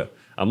 Sambuca.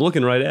 I'm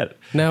looking right at it.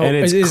 Now, and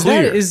it's is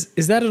clear.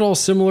 that at all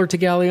similar to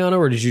Galliano,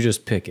 or did you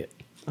just pick it?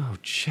 Oh,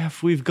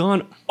 Jeff, we've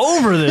gone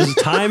over this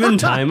time and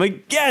time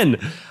again.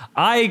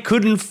 I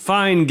couldn't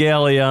find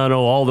Galliano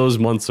all those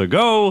months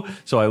ago,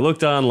 so I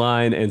looked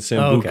online, and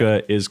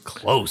Sambuca is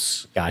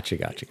close. Gotcha.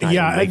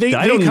 Yeah, they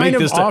I don't kind make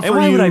of this offer and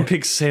why would you- I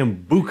pick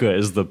Sambuca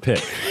as the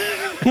pick?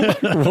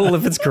 Well,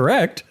 if it's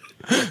correct.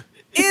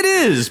 It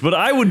is, but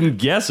I wouldn't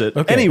guess it.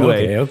 Okay,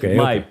 Anyway, okay.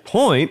 my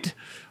point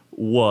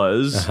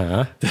was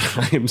that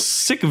I am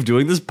sick of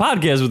doing this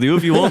podcast with you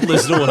if you won't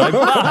listen to what I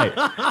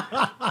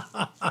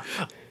buy.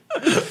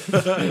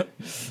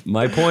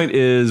 My point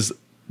is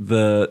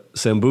the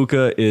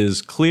Sambuca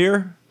is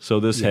clear, so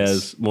this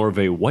has more of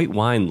a white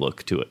wine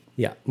look to it.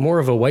 Yeah, more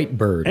of a white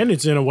bird. And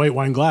it's in a white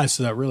wine glass,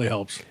 so that really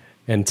helps.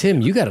 And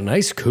Tim, you got a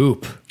nice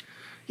coupe.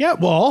 Yeah,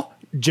 well,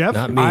 Jeff,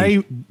 Not me.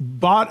 I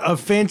bought a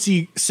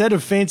fancy set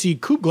of fancy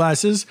coupe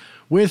glasses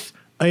with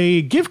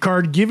a gift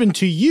card given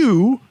to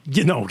you.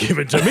 No,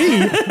 given to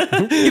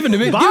me. Given to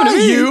me.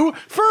 by you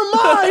for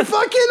my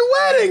fucking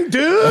wedding,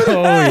 dude.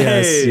 Oh,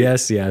 Hey.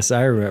 yes.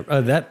 I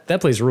remember.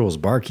 That place rules.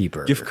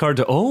 Barkeeper. Gift card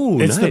to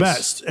It's the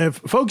nice. best.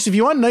 Folks, if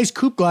you want nice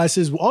coupe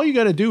glasses, all you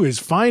got to do is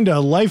find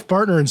a life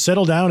partner and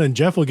settle down, and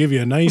Jeff will give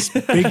you a nice,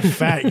 big,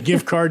 fat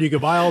gift card. You can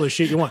buy all the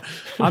shit you want.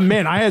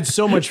 Man, I had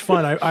so much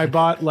fun. I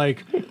bought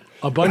like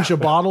a bunch of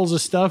bottles of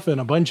stuff and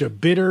a bunch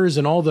of bitters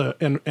and all the,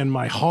 and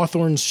my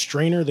Hawthorne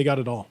strainer. They got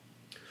it all.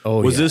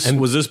 Oh, Was yeah.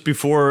 this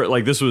before,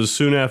 like this was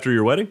soon after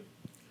your wedding?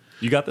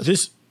 You got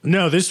this?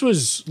 This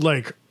was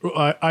like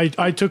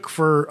I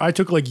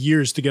took like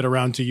years to get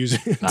around to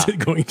using to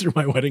going through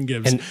my wedding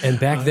gifts. And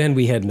back then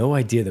we had no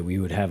idea that we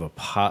would have a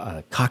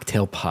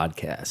cocktail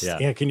podcast. Yeah.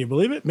 Yeah, can you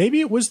believe it? Maybe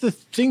it was the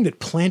thing that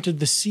planted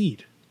the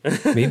seed.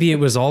 Maybe it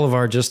was all of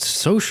our just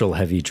social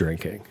heavy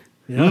drinking.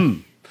 Yeah.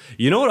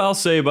 You know what I'll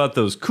say about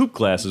those coupe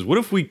glasses? What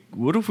if we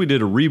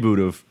did a reboot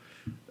of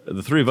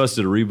the three of us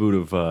did a reboot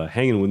of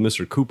Hanging with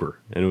Mr. Cooper,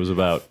 and it was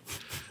about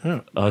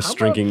us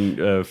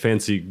drinking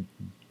fancy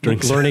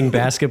drinks. Learning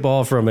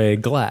basketball from a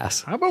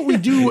glass. How about we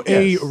do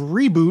a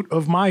reboot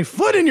of My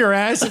Foot in Your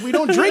Ass if we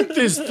don't drink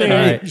this thing? All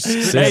right.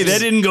 Hey, that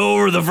didn't go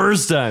over the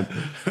first time.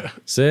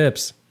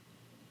 Sips.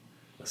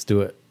 Let's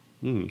do it.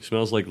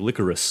 Smells like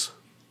licorice.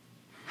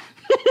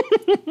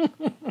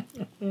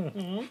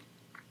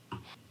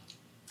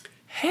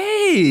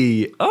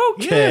 Hey,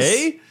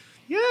 okay.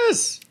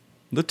 Yes.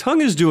 The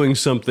tongue is doing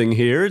something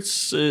here.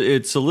 It's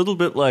a little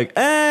bit like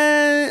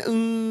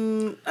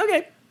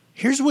okay.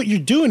 Here's what you're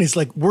doing is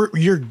like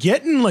you're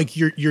getting like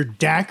your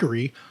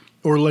daiquiri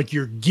or like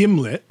your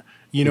gimlet,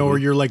 you know, or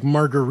your like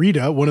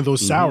margarita, one of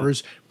those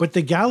sours, but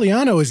the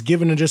Galliano is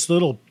giving it just a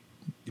little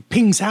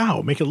ping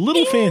sao, make it a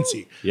little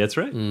fancy. Yeah, that's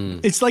right.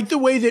 It's like the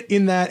way that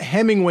in that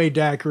Hemingway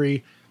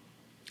daiquiri,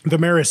 the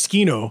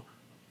maraschino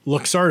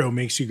Luxardo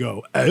makes you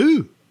go,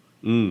 oh.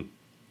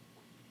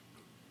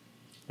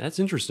 That's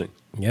interesting.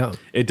 Yeah.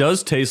 It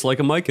does taste like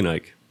a Mike and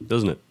Ike,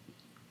 doesn't it?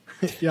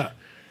 Yeah.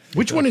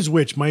 Which one is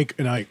which, Mike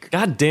and Ike?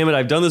 God damn it!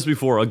 I've done this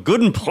before. A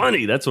good and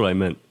plenty. That's what I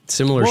meant.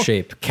 Similar Well,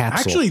 shape. Capsule.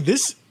 Actually,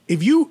 this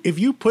if you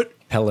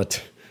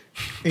pellet.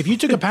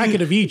 took a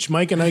packet of each,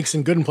 Mike and Ike's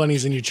and Good and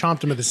Plenty's, and you chomped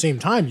them at the same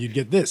time, you'd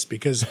get this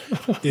because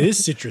it is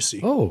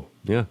citrusy. Oh,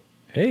 Yeah.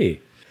 hey.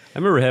 I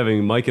remember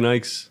having Mike and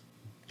Ike's,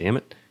 damn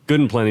it,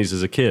 Good and Plenty's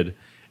as a kid,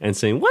 and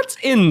saying, "What's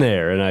in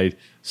there?" And I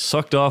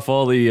sucked off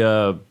all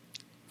the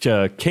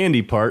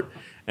candy part,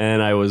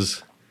 and I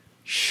was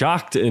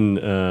shocked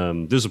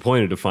and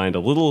disappointed to find a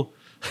little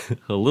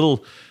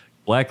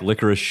black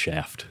licorice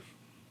shaft.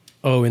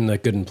 Oh, in the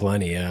Good and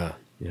Plenty, yeah.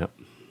 Yep.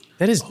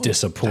 That is That's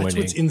disappointing.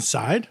 what's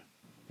inside.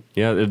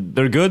 Yeah,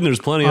 they're good, and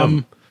there's plenty of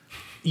them.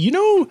 You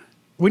know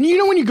when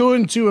you go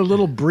into a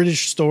little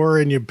British store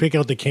and you pick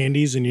out the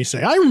candies and you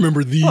say, "I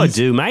remember these." I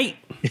do, mate.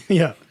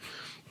 Yeah.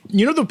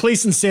 You know the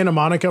place in Santa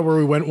Monica where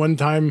we went one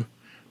time?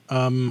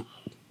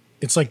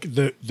 It's like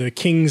the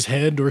King's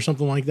Head or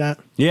something like that.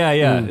 Yeah,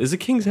 yeah. Is it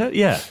King's Head?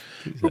 Yeah.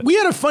 We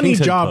had a funny King's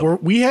Head job Pub. where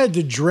we had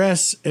to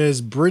dress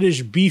as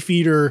British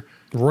beefeater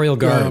Royal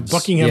Guards.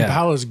 Buckingham yeah.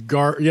 Palace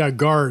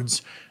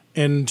guards.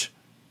 And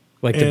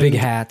Like the big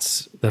and-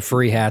 hats, the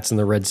furry hats and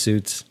the red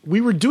suits. we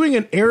were doing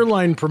an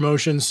airline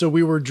promotion, so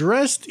we were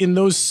dressed in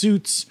those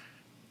suits.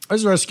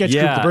 This is our sketch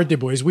group, Yeah. the Birthday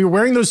Boys. We were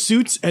wearing those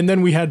suits, and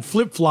then we had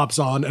flip flops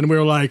on, and we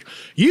were like,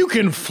 "You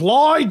can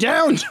fly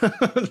down,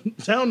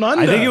 down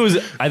under." I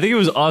think it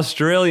was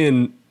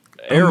Australian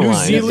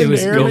Airlines. Zealand It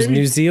was, Air, it was maybe?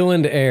 New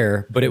Zealand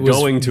Air, but it was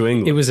Going to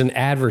England. It was an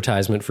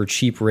advertisement for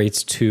cheap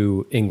rates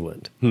to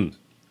England.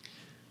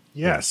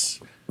 Yes,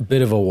 A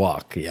bit of a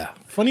walk, yeah.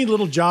 funny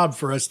little job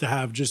for us to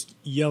have, just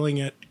yelling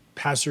at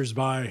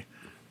passersby.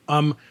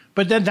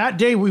 But then that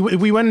day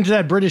we went into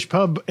that British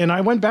pub, and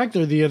I went back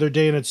there the other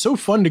day, and it's so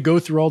fun to go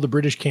through all the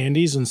British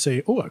candies and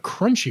say, "Oh, a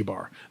crunchy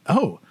bar.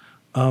 Oh,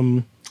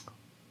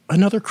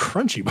 another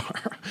crunchy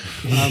bar."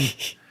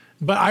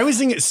 But I was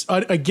thinking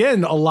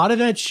again, a lot of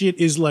that shit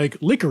is like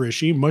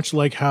licoricey, much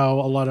like how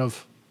a lot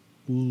of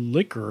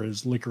liquor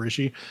is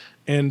licoricey.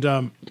 And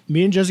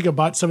me and Jessica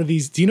bought some of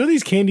these. Do you know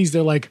these candies?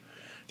 They're like,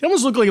 they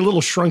almost look like a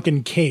little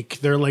shrunken cake.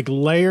 They're like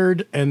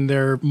layered and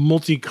they're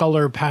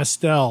multicolor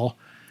pastel.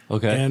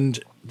 Okay.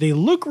 And they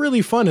look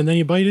really fun. And then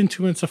you bite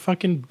into it, it's a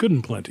fucking Good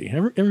and Plenty.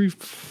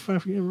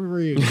 Everywhere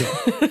you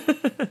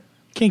go.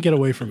 Can't get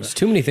away from it.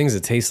 Too many things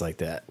that taste like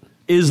that.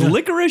 Is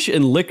licorice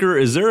and liquor,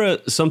 is there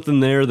something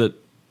there that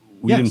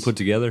we Yes. didn't put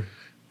together?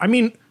 I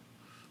mean,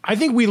 I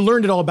think we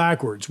learned it all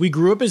backwards. We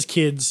grew up as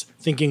kids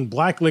thinking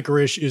black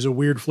licorice is a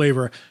weird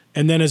flavor.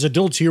 And then as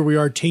adults, here we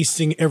are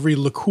tasting every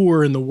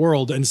liqueur in the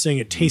world and saying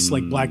it tastes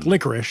like black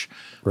licorice.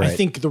 I Right.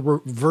 think the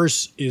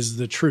reverse is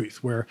the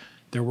truth, where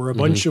there were a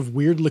bunch of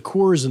weird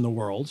liqueurs in the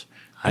world.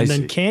 And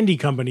then see. candy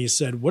companies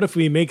said, what if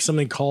we make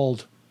something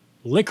called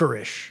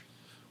licorice?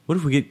 What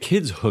if we get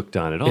kids hooked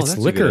on it? Oh, it's that's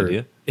a liquor. good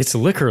idea. It's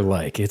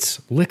liquor-like.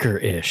 It's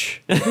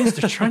liquor-ish. They're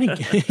trying to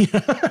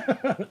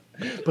get,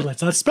 but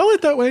let's not spell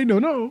it that way. No.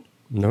 No.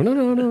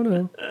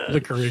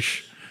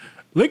 Licorice.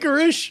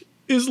 Licorice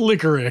is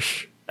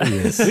licorice.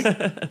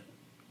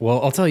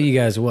 Well, I'll tell you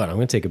guys what. I'm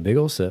going to take a big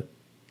old sip.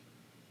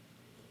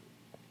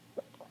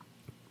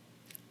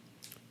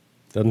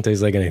 Doesn't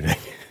taste like anything.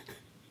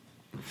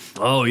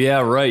 Oh, yeah,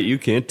 right. You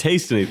can't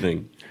taste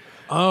anything.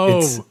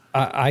 Oh,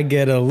 I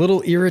get a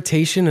little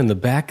irritation in the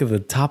back of the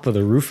top of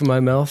the roof of my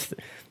mouth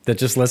that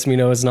just lets me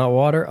know it's not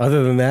water.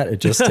 Other than that, it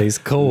just tastes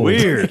cold.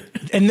 Weird.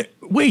 and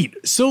wait,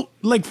 so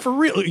like for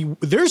real,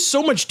 there's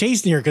so much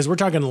taste in here because we're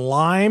talking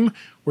lime,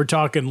 we're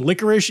talking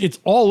licorice. It's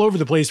all over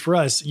the place for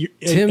us.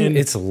 Tim, And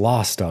it's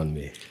lost on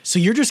me. so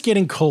you're just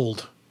getting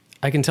cold.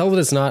 I can tell that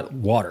it's not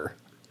water.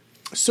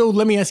 So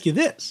let me ask you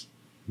this: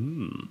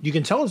 you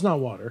can tell it's not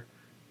water.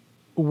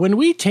 When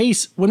we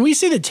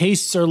say that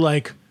tastes are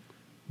like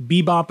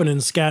bebopping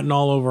and scatting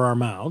all over our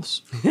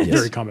mouths,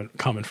 very common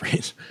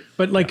phrase.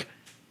 But like,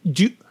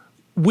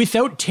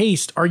 without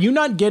taste, are you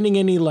not getting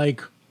any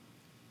like?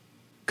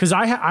 Because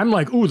I'm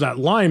like, ooh, that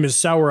lime is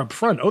sour up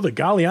front. Oh, the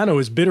Galliano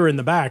is bitter in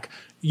the back.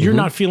 You're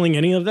not feeling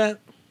any of that,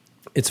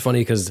 It's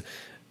funny because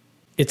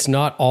it's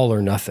not all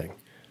or nothing.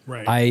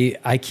 right?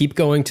 I keep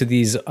going to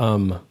these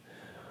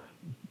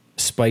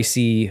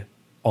spicy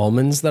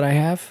almonds that I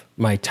have.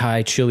 My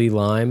Thai chili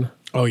lime,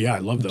 Oh yeah, I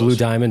love those. Blue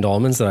Diamond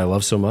almonds that I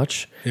love so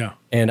much. Yeah.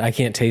 And I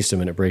can't taste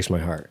them and it breaks my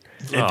heart.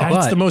 That's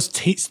But- the most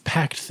taste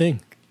packed thing.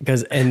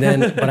 But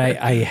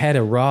I had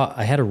a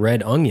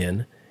red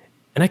onion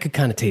and I could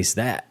kind of taste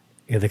that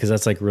because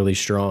that's like really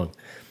strong.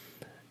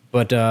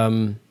 But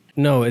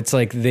no, it's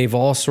like they've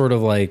all sort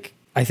of like,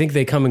 I think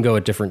they come and go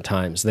at different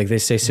times. Like they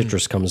say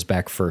citrus comes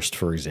back first,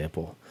 for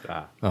example.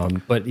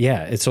 But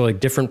yeah, it's so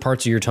like different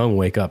parts of your tongue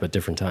wake up at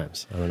different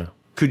times. I don't know.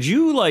 Could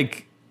you,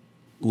 like,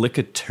 lick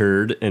a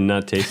turd and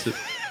not taste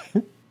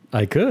it?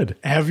 I could.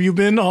 Have you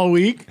been all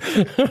week?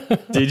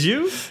 Did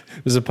you?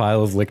 There's a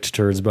pile of licked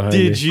turds behind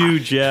me. Did you,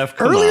 Jeff?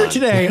 Come Earlier on.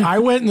 today, I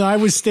went and I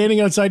was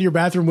standing outside your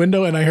bathroom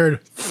window and I heard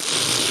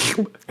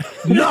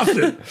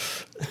nothing.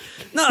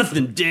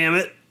 Nothing, damn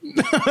it.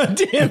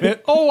 Damn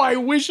it. Oh, I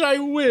wish.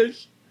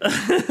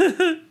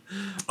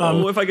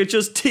 Oh, if I could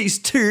just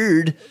taste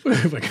turd.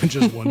 If I could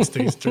just once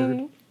taste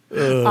turd.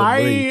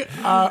 I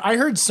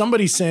heard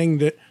somebody saying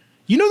that,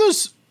 you know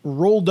those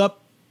rolled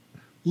up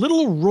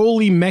little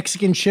rolly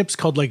Mexican chips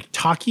called like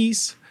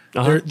Takis?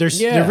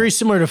 They're very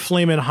similar to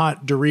Flamin'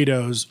 Hot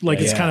Doritos. Like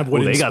it's Yeah. kind of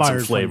what Well, they got some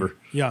inspired flavor. from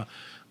it.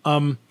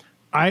 Yeah.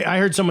 I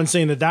heard someone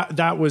saying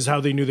that was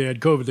how they knew they had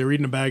COVID. They were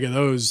eating a bag of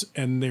those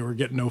and they were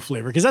getting no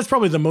flavor. Because that's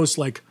probably the most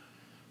like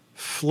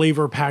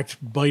flavor packed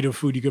bite of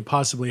food you could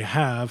possibly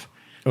have.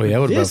 Oh yeah,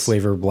 what about This-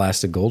 flavor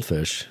blasted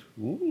goldfish?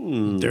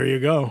 There you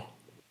go.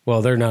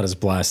 Well, they're not as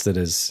blasted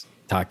as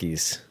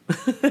Takis.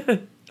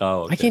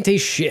 Oh, okay. I can't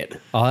taste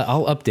shit.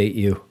 I'll update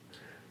you.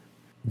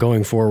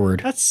 going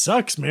forward. That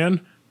sucks,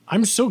 man.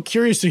 I'm so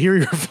curious to hear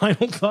your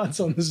final thoughts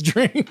on this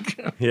drink.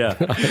 Yeah.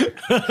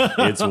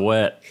 It's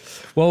wet.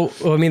 Well,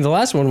 I mean, the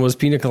last one was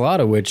pina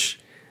colada, which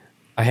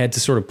I had to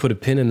sort of put a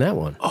pin in that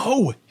one.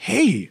 Oh,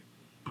 hey.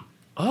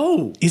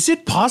 Oh. Is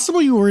it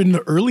possible you were in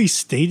the early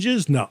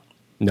stages? No.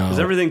 No, Because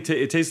everything,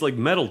 it tastes like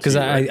metal to because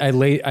you, I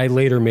right?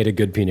 later made a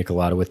good pina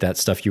colada with that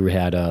stuff you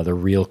had, the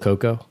real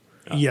cocoa.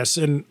 Yes,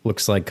 and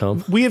Looks like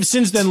cum. we have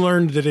since then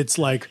learned that it's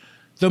like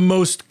the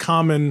most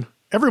common.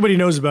 Everybody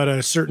knows about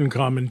a certain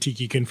common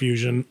tiki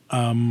confusion.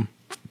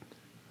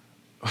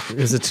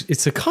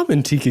 It's a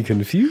common tiki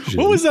confusion.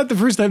 What was that the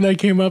first time that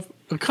came up?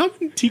 A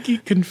common tiki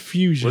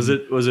confusion.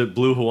 Was it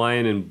Blue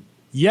Hawaiian and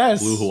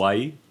Yes. Blue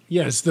Hawaii?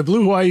 Yes, the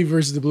Blue Hawaii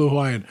versus the Blue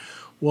Hawaiian.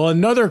 Well,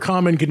 another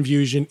common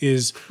confusion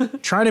is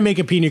trying to make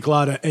a pina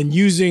colada and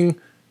you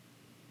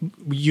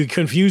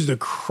confuse the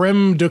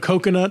creme de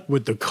coconut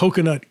with the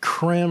coconut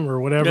creme or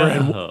whatever,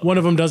 and one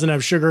of them doesn't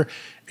have sugar,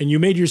 and you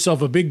made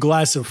yourself a big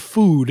glass of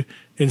food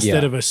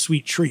instead Yeah. of a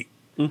sweet treat.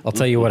 I'll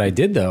tell you what I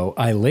did though.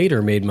 I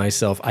later made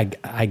myself.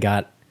 I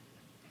got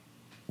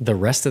the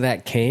rest of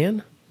that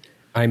can.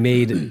 I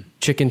made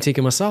chicken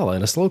tikka masala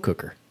in a slow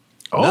cooker.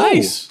 Oh,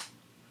 Nice.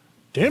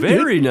 damn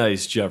Very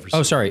nice, Jefferson.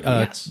 Oh, sorry,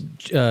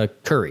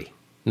 curry,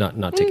 not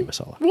tikka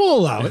masala. We'll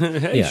allow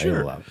it. Hey, Yeah, sure.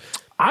 you're allowed.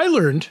 I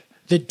learned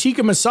that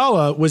tikka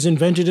masala was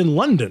invented in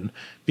London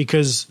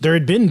because there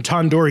had been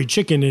tandoori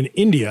chicken in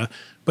India,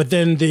 but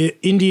then the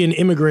Indian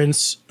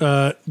immigrants,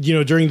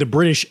 during the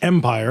British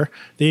Empire,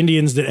 the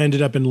Indians that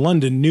ended up in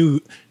London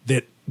knew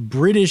that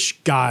British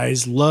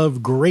guys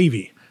love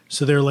gravy.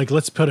 So they're like,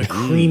 let's put a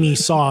creamy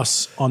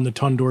sauce on the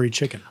tandoori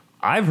chicken.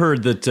 I've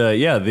heard that,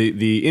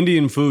 the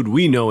Indian food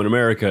we know in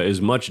America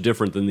is much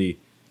different than the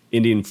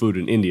Indian food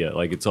in India.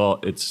 Like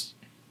it's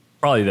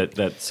probably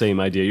that same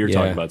idea you're Yeah.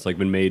 talking about. It's like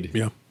been made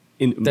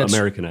That's-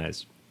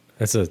 Americanized.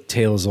 That's a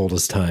tale as old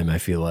as time. I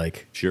feel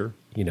like Sure.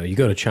 you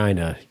go to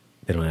China,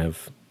 they don't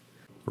have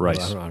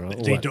Rice. I don't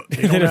know They what. don't,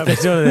 they don't have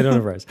they don't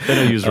have rice. They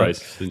don't use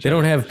rice. They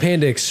don't have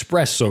Panda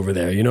Express over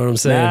there. You know what I'm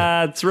saying?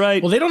 That's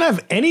right. Well, they don't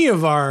have any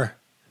of our.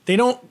 They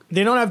don't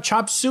have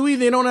chop suey.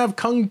 They don't have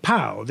kung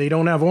pao. They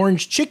don't have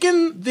orange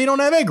chicken. They don't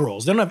have egg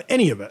rolls. They don't have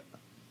any of it.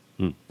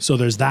 So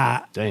there's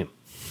that. Damn.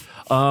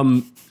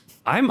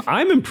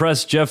 I'm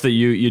impressed, Jeff, that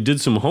you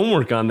did some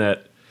homework on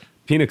that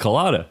pina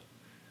colada.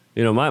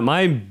 You know,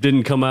 mine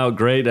didn't come out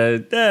great.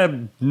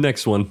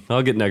 Next one.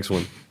 I'll get next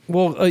one.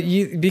 Well,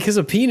 because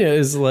a pina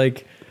is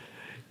like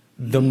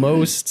the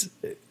most.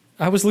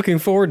 I was looking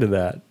forward to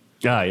that.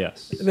 Ah,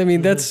 yes. I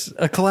mean, that's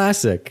a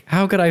classic.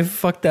 How could I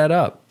fuck that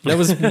up? That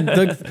was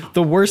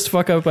the worst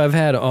fuck up I've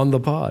had on the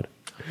pod.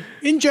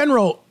 In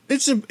general,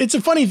 it's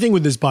a funny thing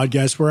with this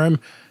podcast where I'm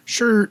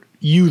sure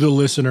you, the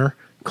listener,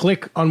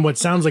 click on what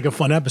sounds like a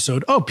fun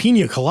episode. Oh,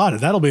 pina colada.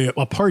 That'll be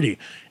a party.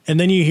 And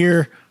then you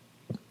hear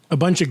a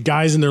bunch of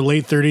guys in their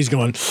late 30s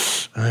going,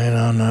 I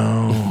don't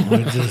know.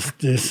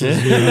 This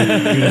is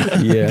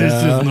Yeah. this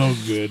is no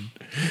good.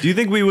 Do you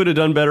think we would have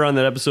done better on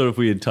that episode if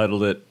we had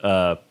titled it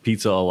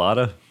Pizza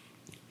Alata?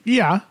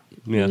 Yeah.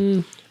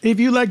 Yeah. If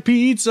you like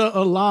pizza,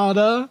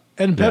 alata,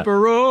 and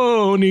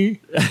pepperoni.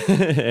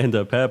 And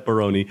a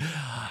pepperoni.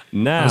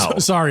 Now.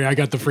 Sorry, I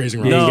got the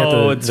phrasing wrong. Yeah, you got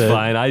No, the- it's the-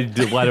 fine.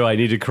 Why do I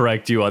need to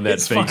correct you on that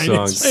It's fake fine,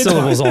 song? it's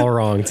Syllables all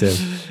wrong, Tim.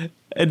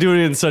 And doing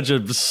it in such a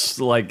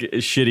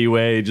shitty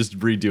way, just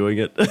redoing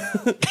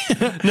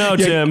it. No,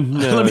 Tim.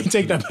 No. Let me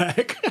take that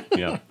back.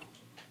 Yeah.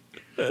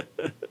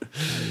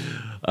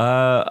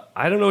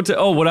 I don't know what to.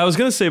 Oh, what I was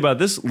going to say about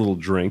this little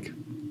drink,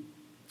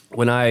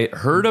 when I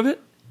heard of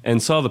it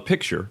and saw the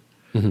picture,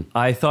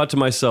 I thought to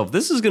myself,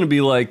 this is going to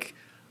be like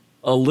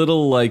a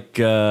little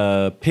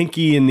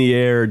pinky in the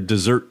air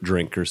dessert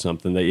drink or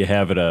something that you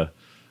have at a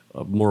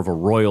more of a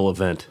royal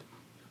event.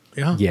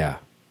 Yeah. Yeah.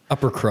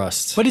 Upper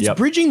crust. But it's Yep.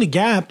 bridging the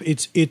gap.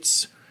 It's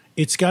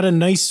got a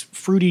nice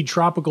fruity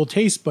tropical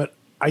taste, but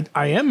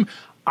I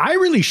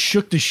really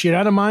shook the shit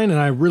out of mine and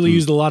I really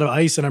used a lot of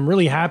ice and I'm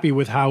really happy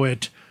with how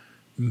it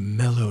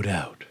mellowed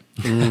out.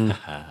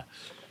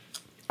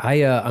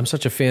 I'm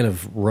such a fan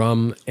of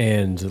rum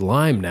and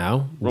lime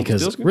now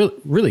because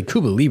Rumpelstiltskin? really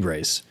Cuba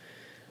Libres.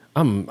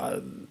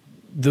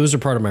 Those are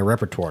part of my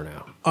repertoire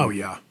now. Oh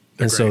yeah.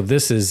 And so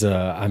this is,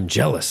 I'm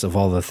jealous of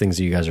all the things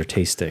that you guys are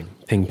tasting,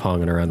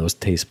 ping-ponging around those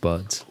taste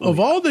buds. Of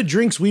all the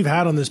drinks we've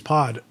had on this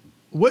pod,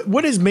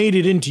 what has made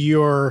it into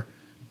your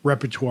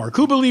repertoire?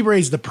 Cuba Libre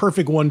is the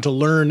perfect one to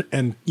learn,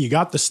 and you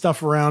got the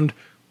stuff around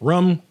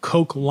rum,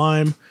 Coke,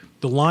 lime.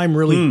 The lime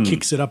really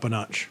kicks it up a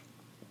notch.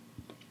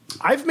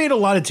 I've made a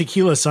lot of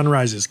tequila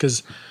sunrises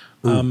because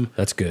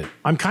That's good.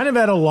 I'm kind of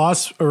at a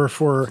loss for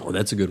Oh,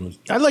 that's a good one.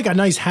 I like a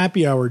nice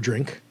happy hour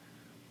drink,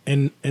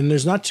 and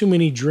there's not too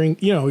many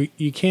drink. You know,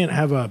 you can't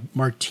have a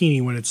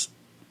martini when it's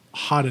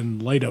hot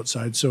and light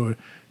outside. So a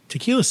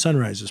tequila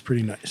sunrise is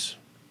pretty nice.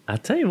 I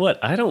tell you what,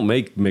 I don't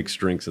make mixed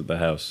drinks at the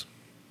house.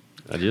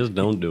 I just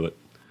don't do it.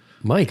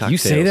 Mike, you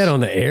say Cocktails. that on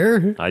the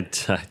air?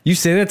 You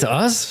say that to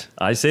us?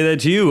 I say that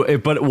to you.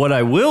 But what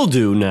I will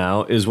do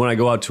now is when I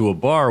go out to a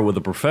bar with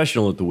a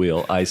professional at the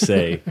wheel, I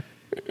say,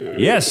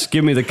 Yes,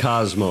 give me the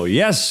Cosmo.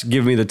 Yes,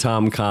 give me the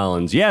Tom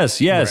Collins.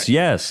 Yes, yes,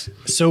 yes.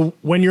 So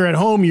when you're at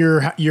home,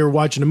 you're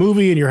watching a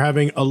movie and you're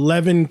having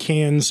 11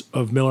 cans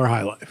of Miller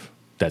High Life.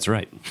 That's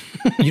right.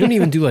 You don't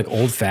even do like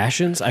old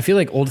fashions? I feel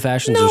like old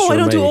fashions are No, sort I of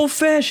don't do my- old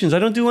fashions. I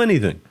don't do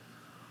anything.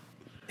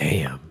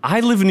 Damn. I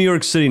live in New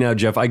York City now,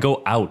 Jeff. I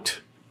go out.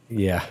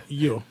 Yeah.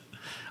 You.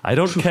 I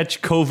don't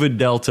catch COVID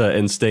Delta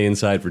and stay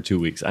inside for 2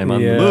 weeks. I'm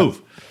on Yeah. the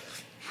move.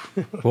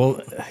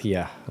 Well,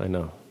 yeah, I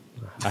know.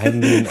 I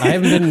haven't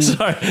been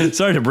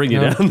Sorry to bring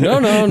you down. No,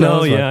 it's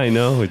fine. Yeah, I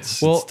know. It's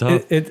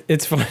tough.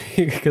 It's funny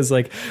because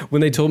like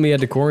when they told me I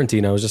had to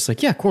quarantine, I was just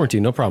like, yeah,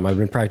 quarantine, no problem. I've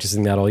been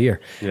practicing that all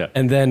year. Yeah.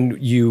 And then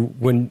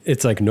when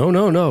it's like,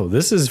 no,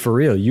 this is for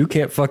real. You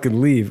can't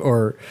fucking leave.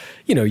 Or,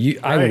 I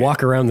Right.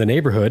 walk around the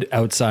neighborhood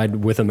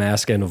outside with a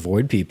mask and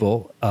avoid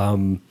people.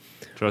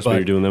 Trust me,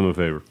 you're doing them a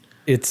favor.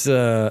 It's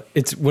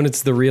when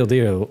it's the real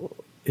deal,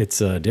 it's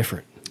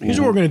different. Here's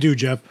what we're going to do,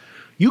 Jeff.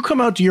 You come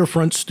out to your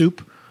front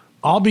stoop.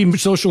 I'll be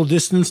social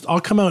distanced.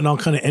 I'll come out and I'll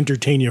kind of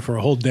entertain you for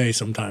a whole day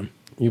sometime.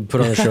 You put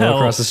on a show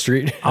across the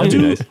street.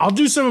 I'll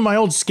do some of my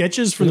old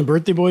sketches from the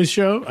Birthday Boys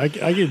show. I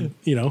could,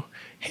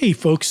 hey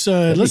folks,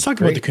 let's talk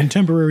about great. the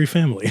contemporary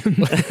family.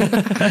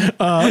 That's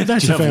your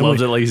Jeff family.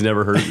 loves it like he's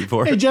never heard it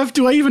before. Hey Jeff,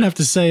 do I even have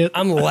to say it?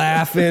 I'm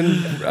laughing.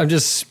 I'm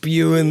just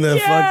spewing the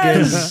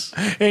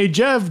fucking. Hey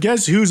Jeff,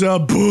 guess who's a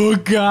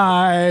book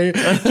guy?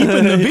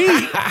 Keeping the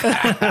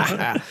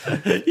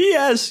beat.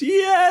 Yes.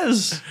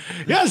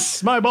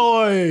 Yes, my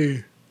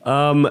boy.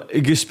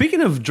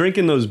 Speaking of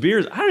drinking those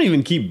beers, I don't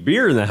even keep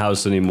beer in the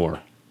house anymore.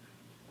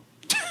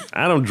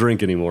 I don't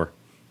drink anymore.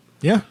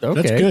 Yeah, that's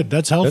Okay. good.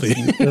 That's healthy.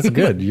 That's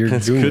good. You're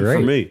doing Good great.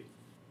 for me.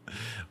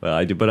 Well,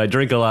 I do, but I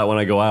drink a lot when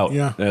I go out.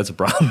 Yeah. That's a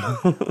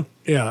problem.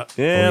 yeah.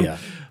 yeah, Yeah.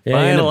 Yeah,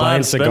 buying you end a up lot,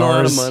 buying spending a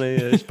lot of cigars.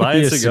 money,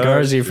 buying Yeah,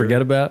 cigars. you sure.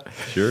 forget about.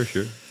 Sure.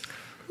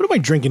 What am I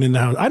drinking in the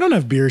house? I don't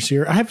have beers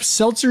here. I have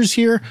seltzers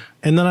here,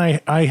 and then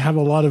I have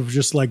a lot of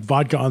just like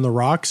vodka on the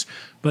rocks.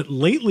 But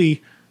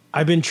lately,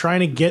 I've been trying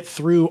to get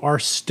through our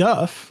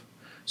stuff.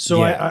 So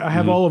Yeah. I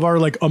have all of our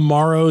like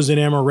Amaros and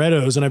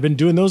Amarettos, and I've been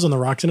doing those on the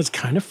rocks, and it's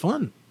kind of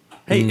fun.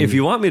 Hey, if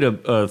you want me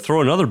to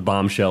throw another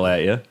bombshell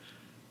at you,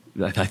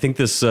 I think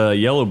this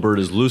Yellowbird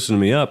is loosening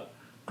me up.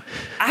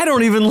 I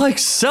don't even like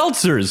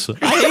seltzers.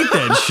 I hate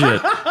that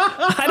shit.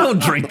 I don't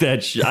drink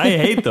that shit. I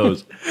hate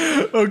those.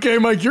 Okay,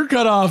 Mike, you're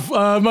cut off.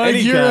 Mike, Any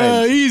you're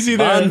kind. easy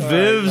there. Bon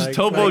Vivs, Mike,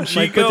 Topo Mike,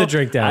 Chico. put the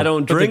drink down. I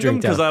don't Put the drink them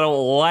drink because down. I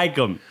don't like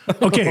them.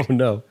 Okay, Oh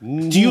no,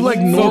 do you like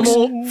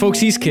normal? folks,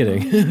 he's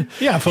kidding.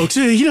 Yeah, folks,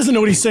 he doesn't know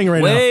what he's saying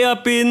right now. Way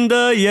up in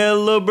the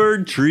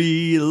Yellowbird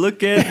tree,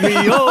 look at me,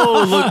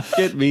 oh, look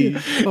at me.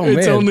 Oh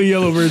It's man, only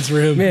Yellowbirds for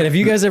him. man, have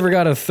you guys ever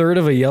got a third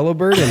of a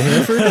Yellowbird in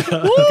Hanford?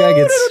 The guy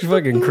gets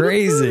fucking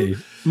crazy.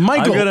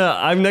 Michael,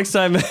 I'm next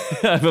time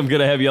I'm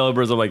gonna have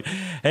Yellowbirds. I'm like,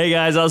 hey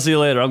guys, I'll see you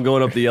later. I'm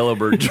going up the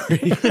Yellowbird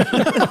tree.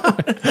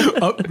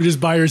 just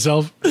by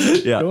yourself.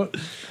 Yeah,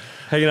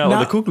 hanging out Now-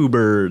 with the cuckoo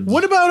birds.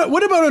 What about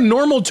a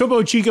normal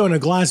Topo Chico in a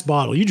glass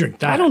bottle? You drink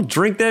that? I don't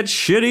drink that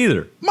shit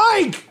either.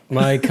 Mike.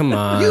 Mike, come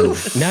on. You Now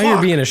fuck.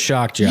 you're being a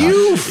shock jock.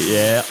 You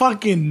Yeah.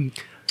 fucking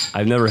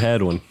I've never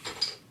had one.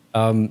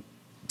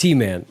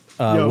 T-Man,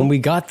 Yo. when we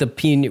got the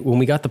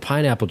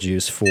pineapple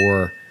juice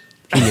for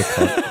pina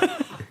colada.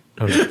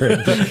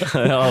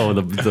 Oh,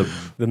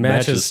 the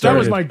matches that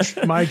was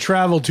started. my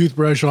travel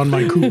toothbrush on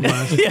my coupe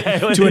glass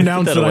to to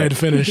announce that I had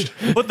finished.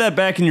 Put that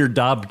back in your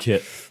Dob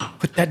kit.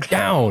 Put that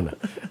down.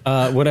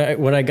 When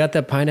I got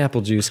that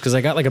pineapple juice, because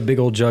I got like a big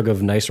old jug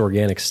of nice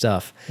organic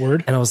stuff.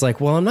 Word. And I was like,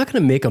 well, I'm not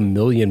going to make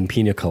 1,000,000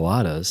 pina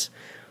coladas.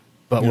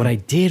 But what I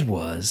did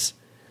was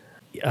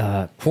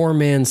poor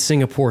man's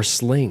Singapore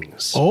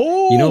slings.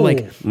 Oh. You know,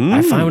 like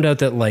I found out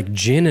that like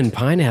gin and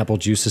pineapple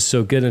juice is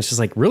so good. And it's just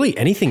like, really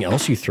anything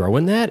else you throw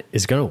in that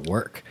is going to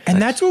work.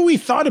 And that's what we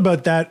thought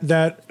about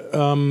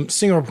that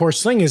Singapore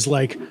sling is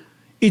like,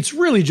 it's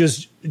really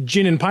just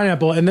gin and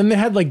pineapple. And then they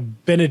had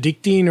like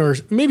Benedictine or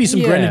maybe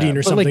some grenadine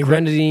or but something. like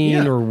grenadine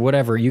yeah. or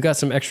whatever. You got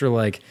some extra,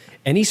 like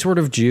any sort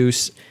of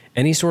juice,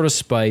 any sort of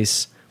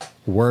spice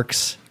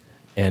works.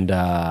 And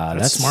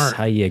that's smart.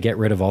 how you get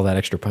rid of all that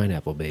extra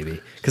pineapple, baby.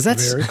 Because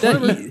that's Very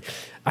clever.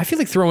 I feel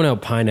like throwing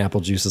out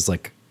pineapple juice is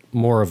like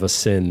more of a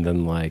sin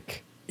than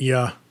like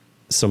Yeah.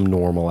 some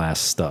normal ass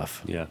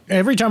stuff. Yeah.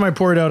 Every time I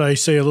pour it out, I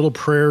say a little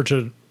prayer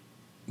to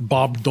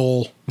Bob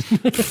Dole.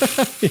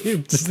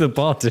 Just the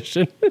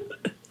politician.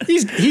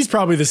 He's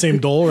probably the same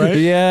Dole, right?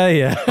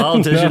 yeah.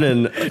 Politician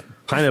and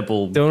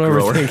pineapple Don't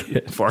grower. overthink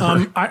it.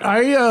 Farmer.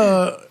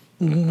 I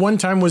one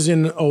time was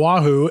in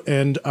Oahu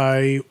and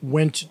I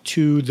went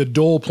to the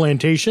Dole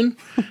plantation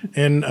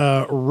and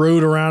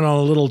rode around on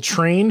a little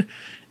train,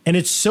 and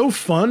it's so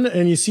fun.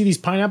 And you see these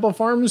pineapple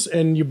farms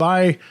and you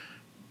buy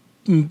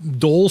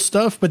Dole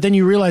stuff, but then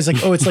you realize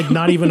like, oh, it's like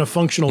not even a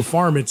functional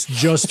farm. It's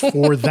just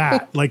for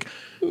that. Like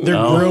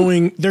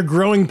they're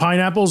growing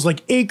pineapples,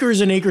 like acres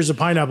and acres of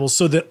pineapples,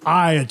 so that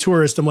I, a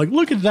tourist, I'm like,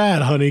 look at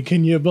that, honey.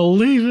 Can you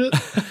believe it?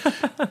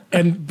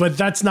 But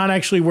that's not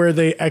actually where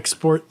they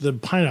export the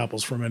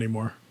pineapples from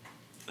anymore.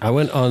 I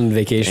went on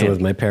vacation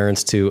with my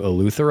parents to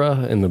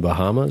Eleuthera in the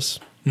Bahamas.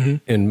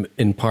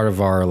 in part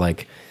of our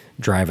like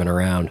driving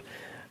around.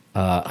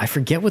 I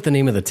forget what the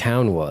name of the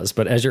town was,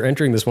 but as you're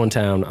entering this one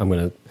town, I'm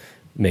going to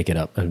make it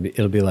up.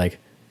 It'll be like,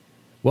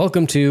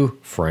 welcome to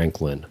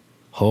Franklin,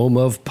 home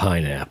of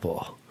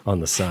pineapple on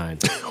the sign.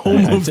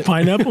 Home of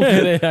pineapple.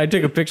 And I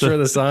took a picture of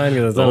the sign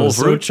because that was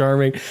so fruit.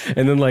 charming.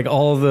 And then like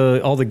all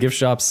the gift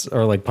shops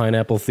are like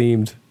pineapple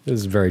themed. It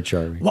was very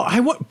charming.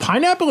 Well,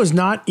 pineapple is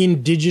not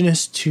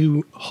indigenous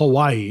to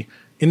Hawaii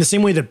in the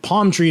same way that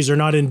palm trees are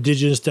not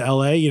indigenous to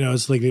LA. You know,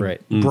 it's like they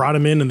Right. brought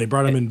them in and they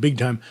brought them in big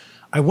time.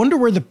 I wonder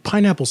where the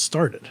pineapple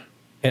started.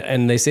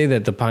 And they say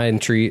that the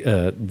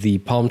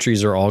palm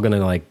trees are all going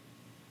to like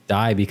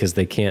die because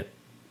they can't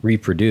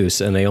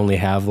reproduce and they only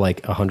have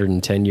like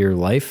 110-year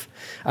life.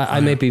 I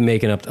might be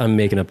making up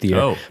the year,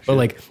 Oh, but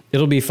like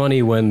it'll be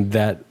funny when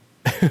that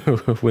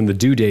when the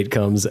due date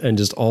comes and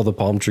just all the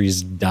palm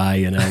trees die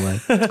in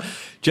LA.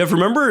 Jeff,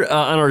 remember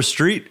on our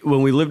street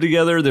when we lived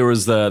together, there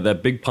was that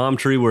big palm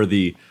tree where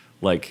the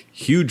like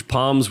huge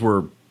palms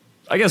were,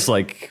 I guess,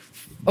 like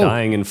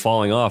dying and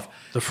falling off.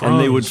 And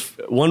they would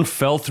one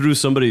fell through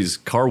somebody's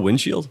car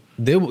windshield.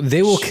 They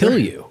will kill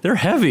you. They're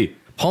heavy.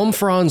 Palm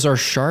fronds are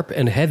sharp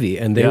and heavy,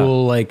 and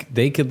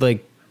they could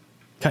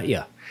cut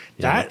you.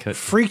 That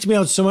freaked me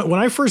out so much. When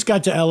I first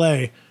got to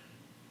LA,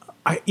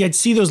 I'd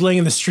see those laying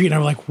in the street and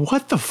I'm like,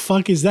 what the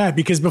fuck is that?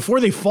 Because before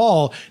they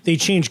fall, they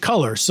change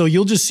color. So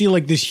you'll just see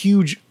like this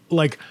huge,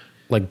 like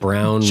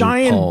brown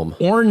giant palm.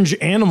 orange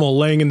animal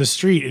laying in the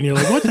street. And you're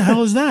like, what the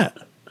hell is that?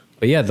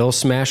 But yeah, they'll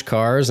smash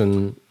cars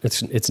and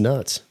it's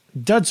nuts.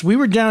 Dutz, we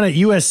were down at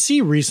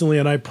USC recently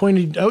and I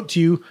pointed out to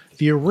you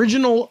the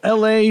original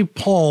LA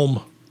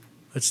palm.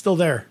 It's still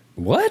there.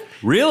 What?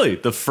 Really?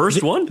 The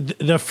first one?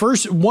 The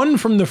first one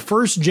from the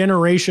first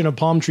generation of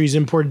palm trees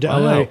imported to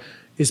LA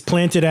is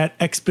planted at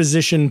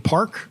Exposition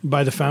Park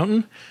by the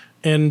fountain.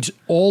 And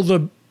all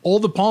the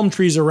palm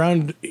trees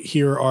around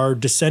here are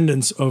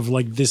descendants of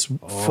like this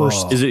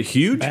first Is it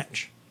huge?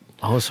 batch.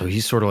 Oh, so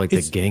he's sort of like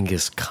the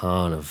Genghis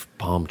Khan of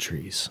palm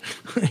trees.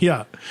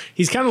 Yeah.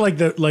 He's kind of like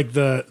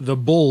the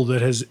bull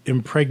that has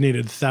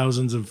impregnated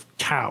thousands of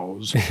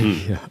cows.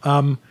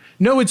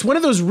 No, it's one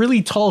of those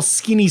really tall,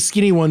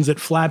 skinny ones that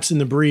flaps in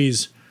the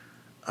breeze.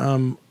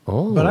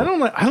 But I don't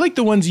like. I like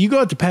the ones you go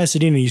out to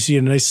Pasadena. You see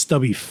a nice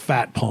stubby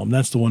fat palm.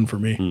 That's the one for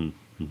me.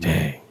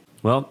 Dang.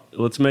 Well,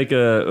 let's make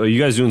are you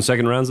guys doing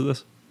second rounds of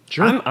this?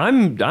 Sure.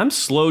 I'm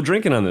slow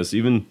drinking on this.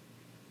 Even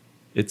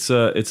it's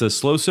a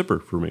slow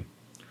sipper for me.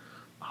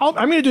 I'm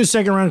going to do a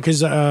second round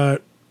because I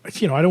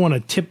don't want to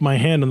tip my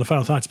hand on the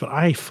final thoughts, but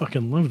I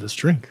fucking love this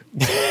drink.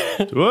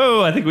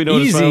 Whoa, I think we know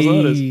what his final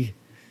thought is. Easy.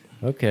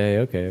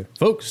 Okay.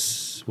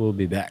 Folks, we'll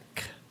be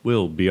back.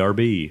 Will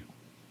BRB.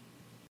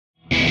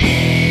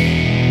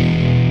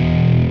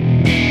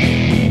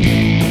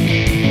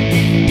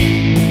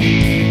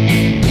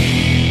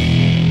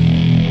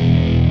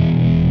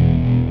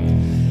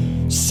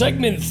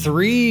 Segment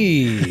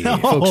 3.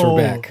 Folks, we're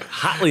back.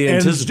 Hotly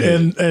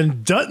anticipated.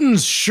 And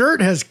Dutton's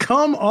shirt has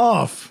come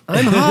off.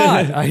 I'm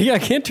hot. I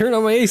can't turn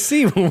on my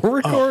AC when we're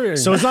recording.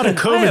 So it's not a I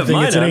COVID have thing,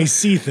 mine it's an on.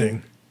 AC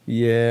thing.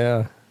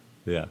 yeah.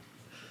 Yeah.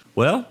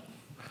 Well,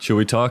 should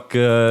we talk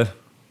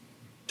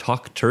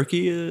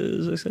turkey,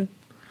 as I say?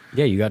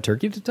 Yeah, you got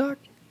turkey to talk?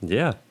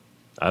 Yeah.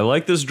 I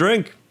like this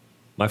drink.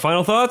 My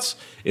final thoughts?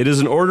 It is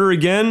an order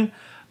again.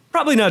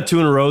 Probably not 2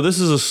 in a row. This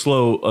is a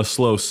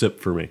slow sip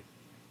for me.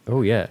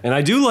 Oh, yeah. And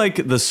I do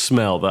like the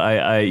smell.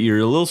 You're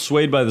a little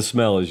swayed by the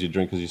smell as you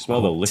drink because you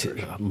smell the liquor.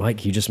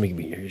 Mike, you just make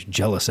me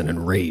jealous and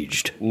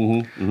enraged.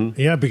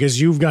 Yeah,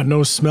 because you've got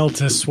no smell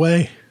to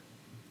sway.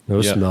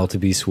 No smell to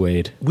be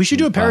swayed. We should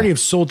do a parody of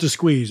Soul to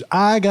Squeeze.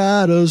 I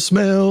got a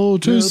smell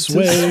to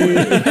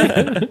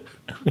sway.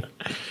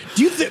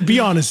 Be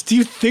honest, do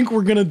you think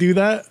we're going to do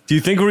that? Do you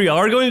think we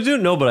are going to do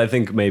it? No, but I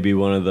think maybe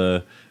one of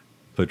the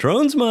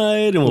patrons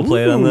might, and we'll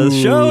play it on the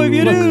show if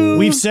you do.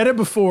 We've said it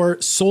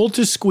before. Soul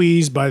to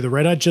Squeeze by the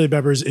Red Hot Chili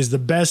Peppers is the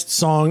best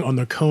song on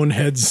the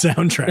Coneheads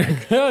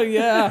soundtrack. Oh,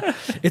 yeah.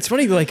 It's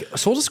funny, like,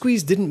 Soul to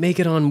Squeeze didn't make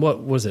it on,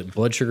 what was it,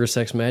 Blood Sugar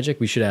Sex Magic?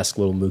 We should ask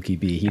little Mookie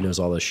B. He knows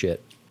all this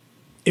shit.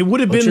 It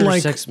would have Blood been Sugar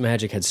like Sex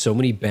Magic had so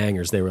many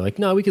bangers, they were like,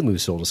 no, we can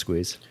lose Soul to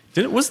Squeeze.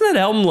 Wasn't that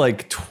album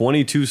like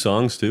 22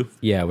 songs too?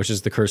 Yeah, which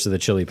is the Curse of the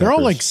Chili Peppers. they're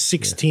all like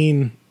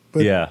 16.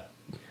 But Yeah.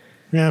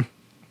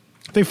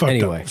 They fucked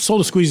Anyway. up. Soul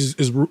to Squeeze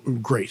is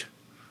great.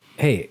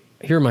 Hey,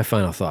 here are my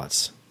final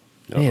thoughts.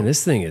 Man,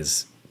 this thing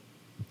is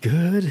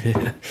good.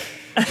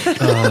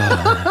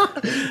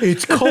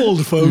 It's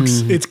cold,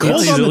 folks. It's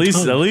cold on At the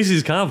least tongue.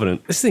 he's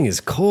confident. This thing is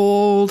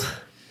cold,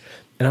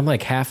 and I'm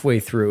like halfway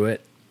through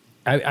it.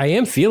 I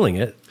am feeling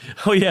it.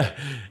 Oh yeah.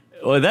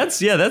 Well,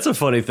 that's a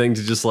funny thing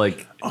to just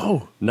like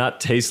not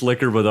taste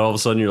liquor, but all of a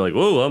sudden you're like,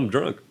 whoa, I'm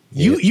drunk.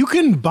 You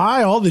can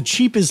buy all the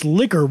cheapest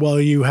liquor while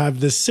you have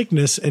this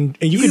sickness, and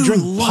you can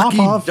drink pop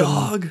off.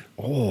 And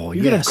Oh,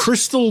 you get a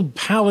Crystal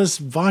Palace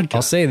vodka.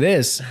 I'll say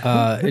this: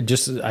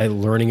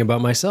 learning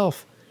about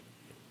myself.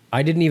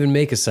 I didn't even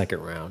make a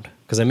second round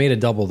because I made a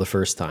double the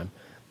first time.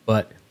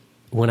 But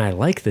when I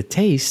like the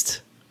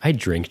taste, I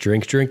drink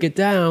it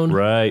down.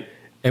 Right.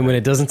 And when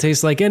it doesn't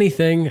taste like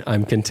anything,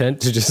 I'm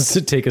content to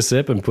just take a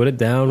sip and put it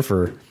down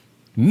for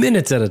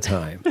minutes at a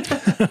time.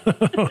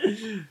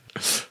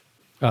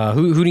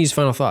 Who needs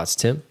final thoughts?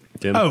 Tim?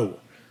 Tim?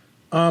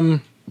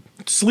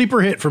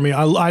 Sleeper hit for me.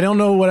 I don't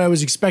know what I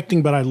was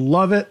expecting, but I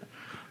love it.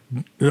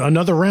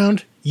 Another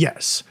round?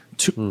 Yes.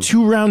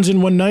 Two rounds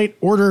in one night.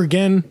 Order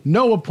again.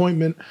 No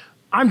appointment.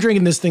 I'm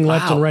drinking this thing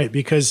left and right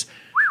because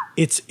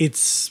it's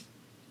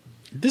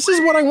this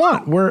is what I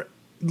want. Where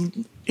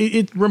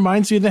it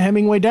reminds me of the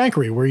Hemingway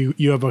daiquiri, where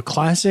you have a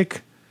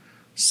classic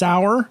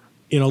sour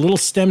in a little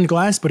stemmed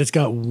glass, but it's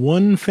got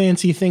one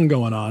fancy thing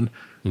going on.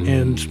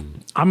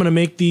 And I'm gonna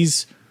make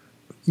these.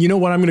 You know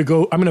what? I'm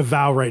gonna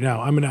vow right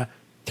now. I'm gonna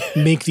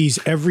make these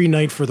every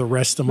night for the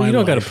rest of my life. You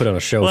don't got to put on a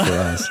show for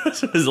us.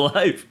 That's his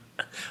life.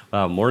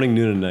 Wow, morning,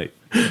 noon, and night.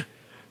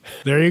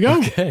 There you go.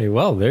 Okay,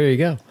 well, there you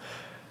go.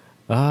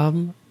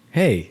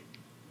 Hey,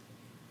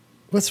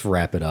 let's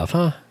wrap it up,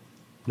 huh?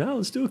 No,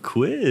 let's do a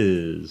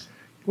quiz.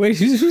 Wait,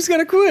 who's got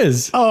a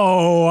quiz?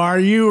 Oh, are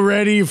you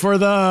ready for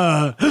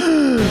the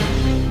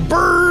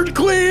bird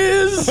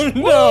quiz?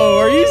 No,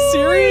 are you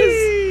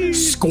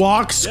serious?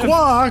 Squawk,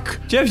 squawk.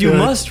 Jeff, you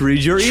must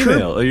read your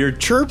email. Or your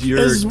Chirp your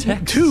is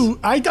text. two.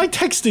 I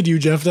texted you,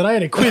 Jeff, that I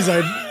had a quiz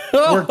I'd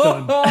worked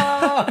on.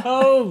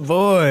 Oh,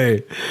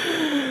 boy.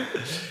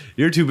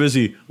 You're too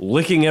busy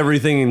licking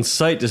everything in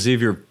sight to see if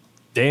your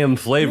damn I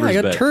flavor's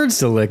got better. turds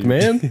to lick,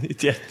 man.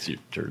 Yeah, your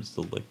turds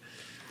to lick.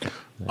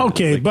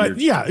 Okay, like but your-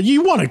 yeah,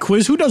 you want a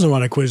quiz. Who doesn't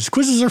want a quiz?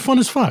 Quizzes are fun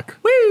as fuck.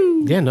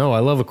 Yeah, no, I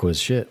love a quiz.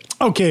 Shit.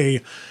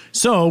 Okay,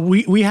 so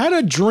we had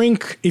a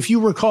drink. If you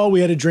recall,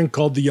 we had a drink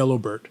called the Yellow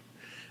Bird.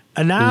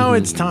 And now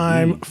it's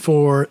time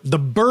for the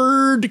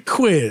bird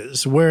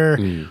quiz, where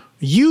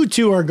you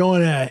two are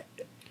going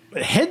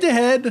head to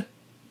head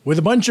with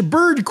a bunch of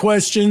bird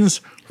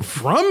questions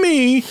from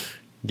me.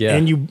 Yeah.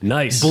 And you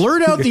Nice.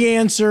 blurt out the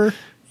answer.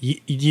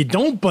 You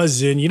don't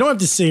buzz in. You don't have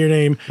to say your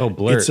name. Oh,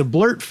 blurt. It's a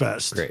blurt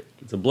fest. Great.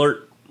 It's a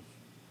blurt.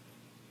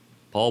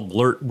 Paul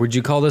Blurt. Would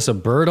you call this a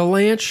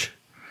bird-a-lanch?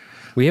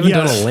 We haven't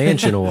done Yes. a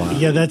lanch in a while.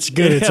 Yeah, that's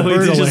good. It's a Yeah,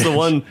 bird. it's just the lanch.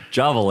 one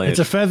Java lanch. It's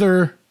a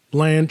feather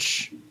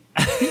lanch.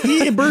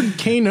 Yeah, bird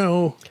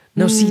cano.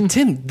 No, see,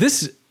 Tim,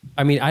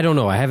 I don't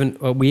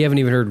know. We haven't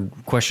even heard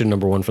question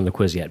number 1 from the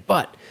quiz yet,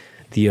 but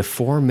the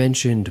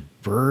aforementioned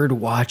bird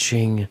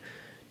watching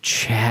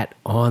chat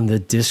on the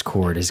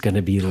Discord is going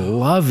to be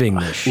loving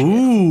this shit.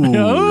 Ooh,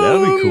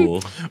 that'd be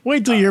cool.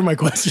 Wait till you hear my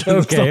question.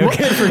 Okay,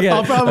 forget.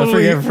 I'll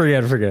probably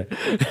Forget.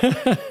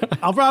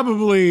 I'll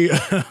probably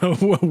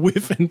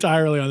whiff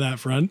entirely on that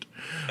front.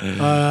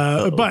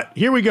 But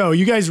here we go.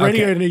 You guys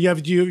ready? Okay.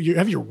 You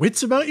have your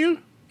wits about you?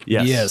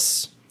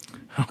 Yes.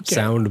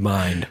 Sound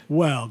mind.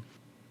 Well,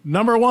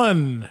 number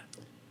 1.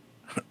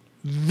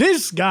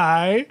 This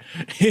guy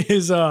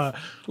is a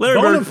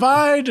Larry bona Bird.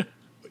 fide.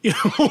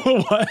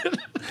 What?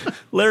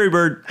 Larry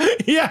Bird.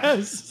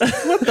 Yes.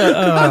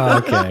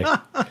 Okay.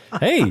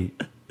 Hey,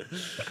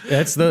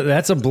 that's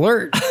a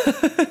blurt.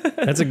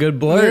 That's a good There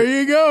blurt.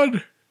 you go.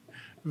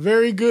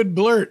 Very good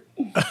blurt.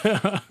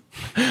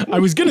 I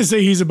was going to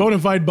say he's a bona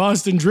fide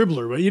Boston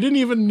dribbler, but you didn't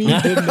even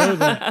need to know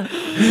that.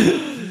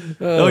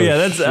 Oh, yeah,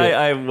 that's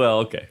well,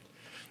 okay.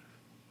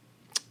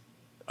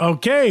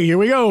 Okay, here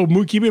we go.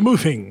 Keep it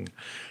moving.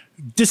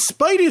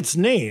 Despite its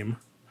name,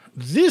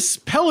 this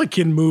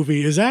Pelican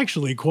movie is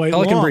actually quite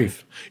Pelican long.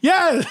 Brief.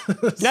 Yeah.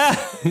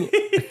 Very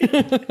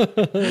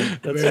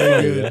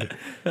good.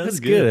 That's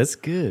good. That's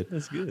good.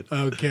 That's good.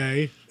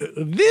 Okay.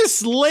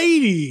 This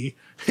lady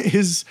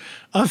is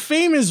a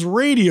famous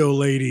radio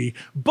lady,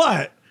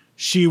 but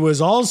she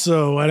was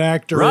also an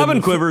actor. Robin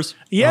in the- Quivers.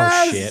 Yes.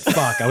 Oh shit!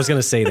 Fuck! I was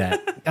gonna say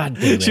that. God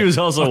damn it! She was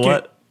also Okay.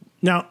 what?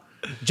 Now,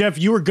 Jeff,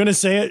 you were gonna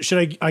say it.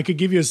 Should I could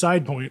give you a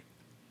side point.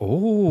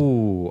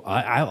 Oh,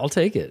 I'll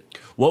take it.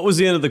 What was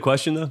the end of the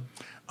question, though?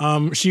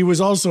 She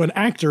was also an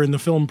actor in the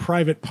film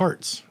Private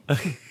Parts.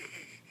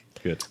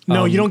 Good.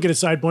 No, you don't get a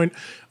side point.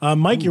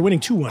 Mike, you're winning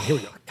 2-1. Here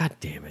we go. God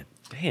damn it!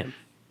 Damn.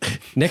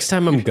 Next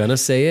time I'm gonna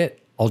say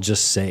it, I'll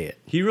just say it.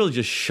 He really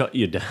just shut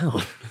you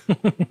down.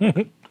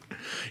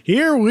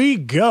 Here we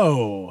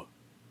go.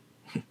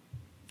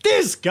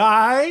 This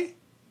guy,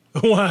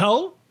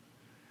 well,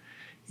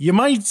 you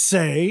might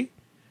say,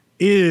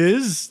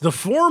 is the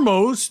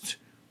foremost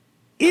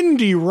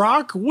indie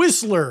rock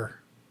whistler.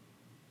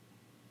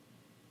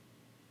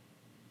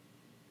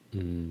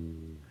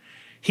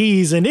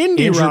 He's an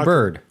indie Andrew rock.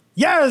 Bird.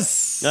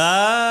 Yes.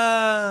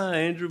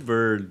 Andrew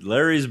Bird.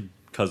 Larry's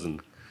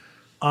cousin.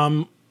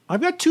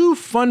 I've got 2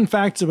 fun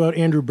facts about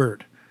Andrew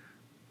Bird.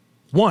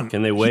 1.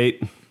 Can they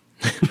wait?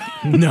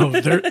 No,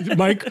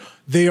 Mike,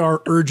 they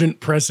are urgent,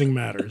 pressing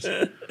matters.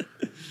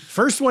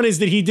 First one is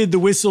that he did the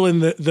whistle in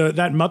that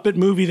Muppet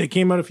movie that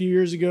came out a few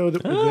years ago.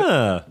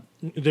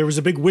 There was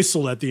a big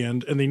whistle at the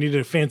end, and they needed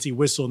a fancy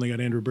whistle, and they got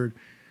Andrew Bird.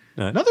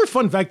 Another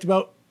fun fact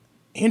about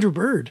Andrew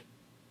Bird,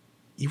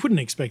 you wouldn't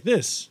expect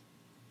this.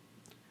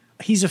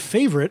 He's a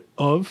favorite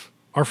of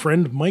our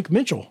friend Mike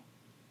Mitchell.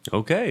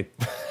 Okay.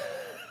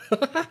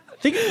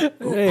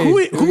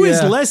 Who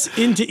is less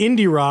into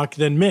indie rock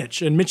than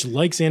Mitch? And Mitch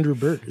likes Andrew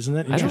Bird. Isn't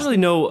that I don't interesting? really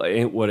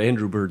know what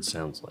Andrew Bird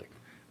sounds like.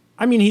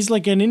 I mean, he's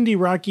like an indie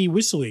rocky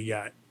whistly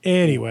guy.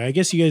 Anyway, I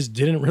guess you guys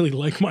didn't really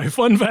like my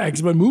fun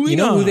facts, but moving on. You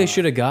know who they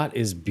should have got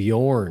is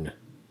Bjorn.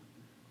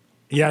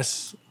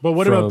 Yes, but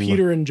what about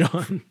Peter and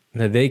John?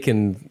 That they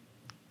can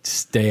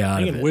stay out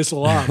They of can it.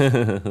 whistle off. They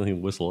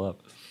can whistle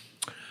up.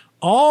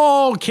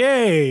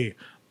 Okay.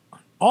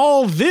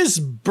 All this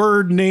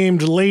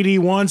bird-named lady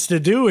wants to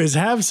do is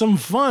have some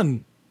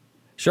fun.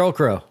 Sheryl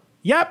Crow.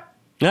 Yep.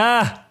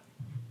 Ah,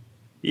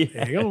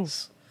 There you go.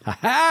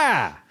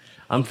 Ha!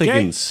 I'm thinking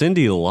Okay.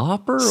 Cyndi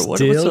Lauper.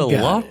 What's Still a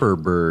got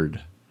Lauper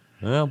bird?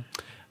 Well,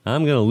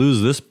 I'm going to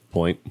lose this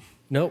point.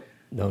 Nope.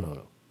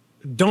 No.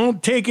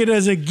 Don't take it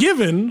as a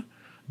given,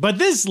 but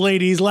this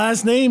lady's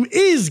last name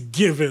is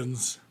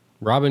Givens.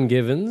 Robin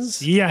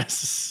Givens.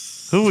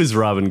 Yes. Who is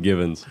Robin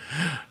Givens?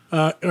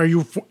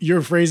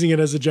 You're phrasing it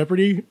as a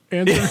Jeopardy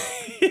answer?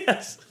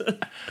 Yes.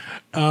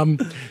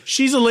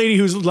 She's a lady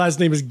whose last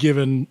name is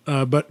Givens,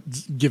 but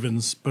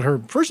her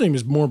first name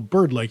is more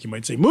bird-like, you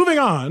might say. Moving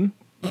on,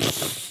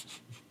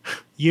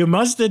 you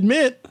must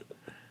admit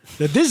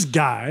that this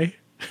guy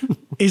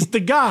is the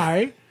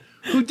guy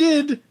who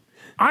did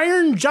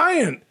Iron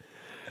Giant.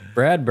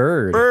 Brad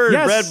Bird.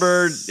 Yes. Red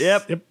Bird.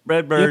 Yep.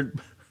 Red Bird.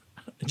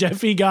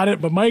 Jeffy got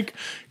it, but Mike,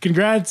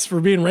 congrats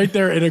for being right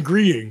there and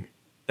agreeing.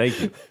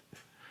 Thank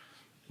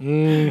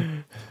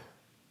you.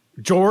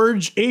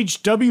 George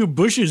H.W.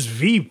 Bush's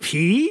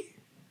VP?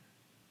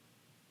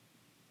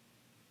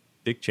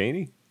 Dick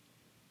Cheney?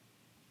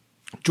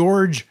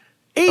 George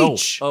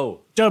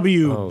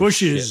H.W. Oh.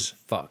 Bush's. Shit.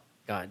 Fuck.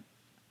 God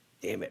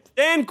damn it.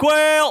 Dan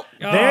Quayle.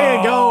 There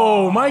you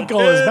go.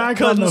 Michael is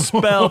back on Couldn't the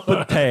spell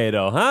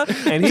potato, huh?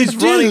 And he's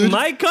running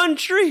my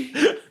country.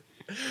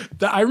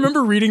 I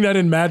remember reading that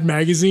in Mad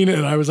Magazine,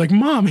 and I was like,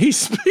 Mom, he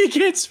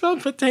can't spell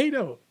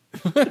potato.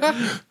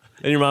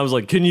 And your mom's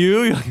like, can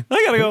you? You're like,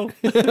 I gotta go.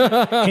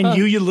 Can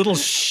you little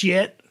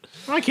shit?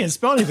 I can't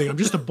spell anything. I'm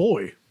just a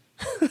boy.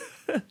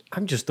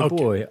 I'm just a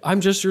boy. I'm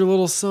just your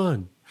little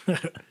son.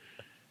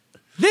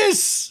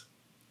 This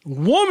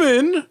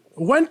woman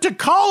went to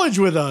college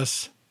with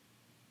us.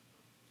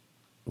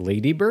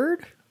 Lady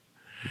Bird?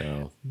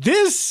 No.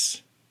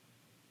 This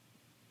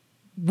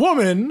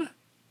woman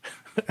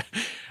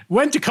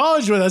went to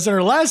college with us, and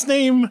her last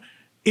name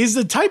is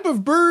the type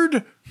of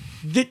bird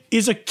that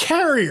is a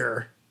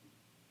carrier.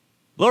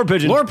 Laura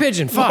Pigeon. Laura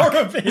Pigeon. Fuck.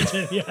 Laura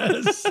Pigeon,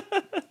 yes.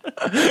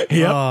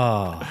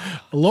 Yep.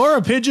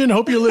 Laura Pigeon,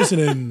 hope you're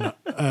listening.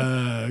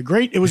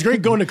 Great. It was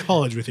great going to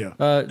college with you.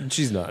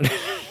 She's not.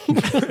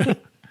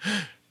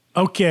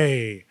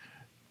 Okay.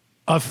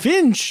 A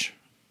finch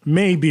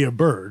may be a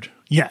bird.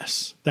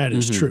 Yes, that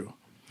is true.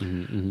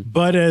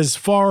 But as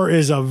far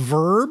as a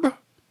verb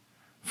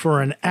for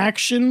an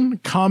action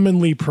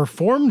commonly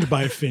performed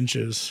by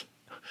finches,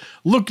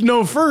 look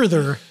no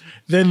further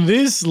than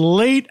this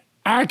late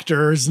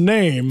actor's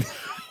name,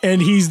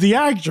 and he's the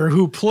actor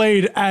who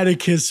played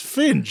Atticus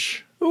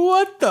Finch.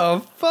 What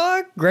the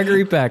fuck?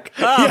 Gregory Peck.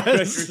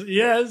 Yes.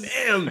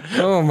 Damn.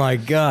 Oh my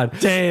God.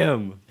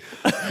 Damn.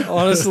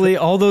 Honestly,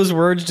 all those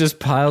words just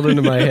piled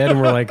into my head,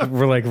 and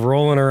we're like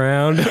rolling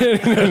around,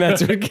 and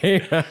that's what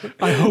came out.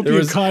 I hope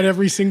you caught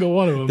every single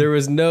one of them. There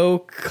was no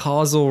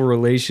causal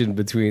relation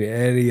between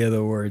any of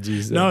the words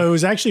you said. No, it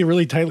was actually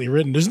really tightly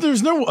written.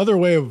 There's no other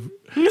way of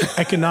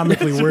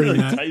economically wording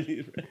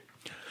that.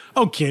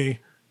 Okay.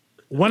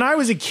 When I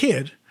was a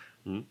kid,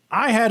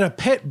 I had a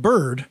pet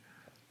bird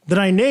that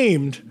I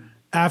named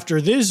after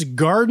this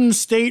Garden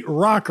State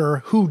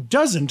rocker who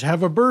doesn't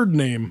have a bird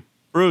name.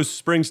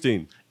 Bruce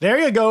Springsteen. There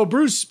you go,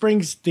 Bruce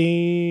Springsteen.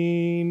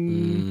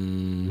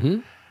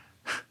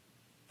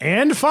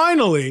 And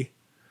finally,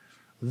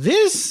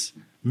 this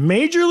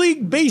Major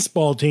League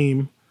Baseball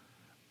team,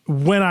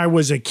 when I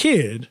was a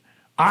kid,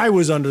 I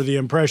was under the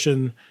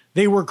impression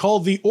they were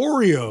called the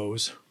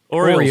Oreos.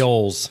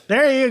 Orioles.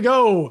 There you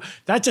go.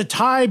 That's a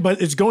tie,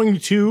 but it's going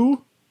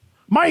to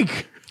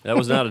Mike. That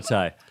was not a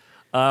tie.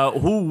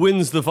 Who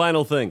wins the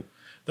final thing?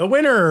 The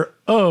winner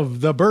of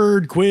the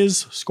bird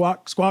quiz,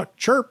 Squawk, Squawk,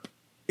 Chirp,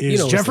 is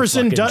know it's the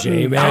Jefferson fucking Dutton.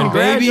 J-Man, baby.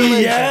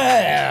 Congratulations.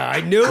 Yeah, I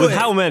knew With it.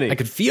 how many? I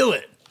could feel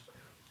it.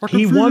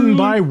 He won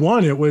by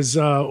one. It was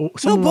No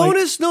something like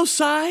bonus, no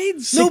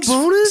sides.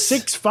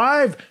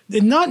 6-5.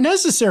 Not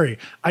necessary.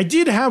 I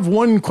did have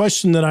one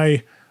question that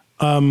I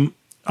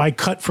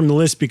cut from the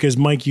list because,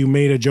 Mike, you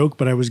made a joke,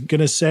 but I was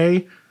going to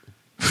say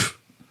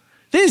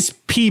this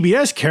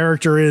PBS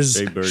character is,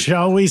 Big bird.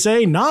 shall we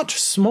say, not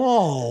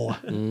small.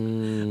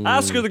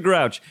 Oscar the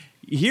Grouch.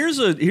 Here's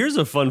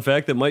a fun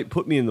fact that might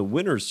put me in the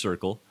winner's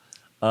circle.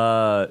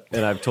 And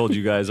I've told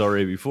you guys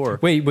already before.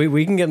 Wait,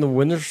 we can get in the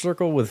winner's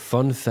circle with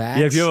fun facts?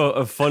 Yeah, if you have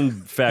a fun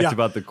fact Yeah.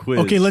 about the quiz.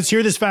 Okay, let's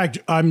hear this fact.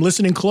 I'm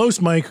listening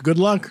close, Mike. Good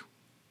luck.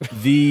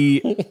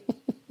 The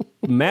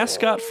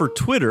mascot for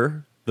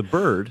Twitter, the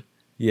bird,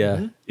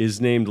 Yeah. is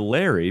named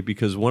Larry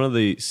because one of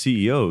the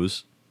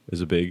CEOs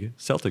is a big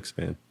Celtics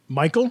fan.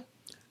 Michael,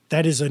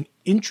 that is an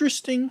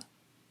interesting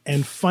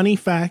and funny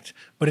fact,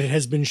 but it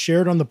has been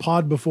shared on the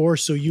pod before,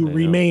 so you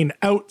remain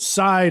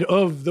outside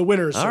of the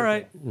winner's circle. All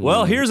right.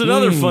 Well, here's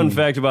another fun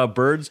fact about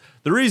birds.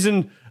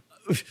 The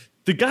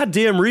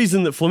goddamn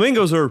reason that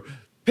flamingos are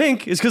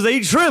Pink is because they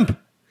eat shrimp.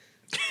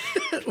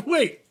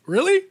 Wait,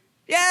 really?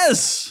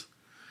 Yes.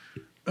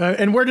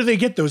 And where do they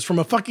get those? From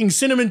a fucking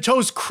Cinnamon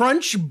Toast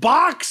Crunch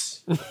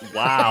box?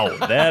 Wow,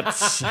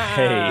 that's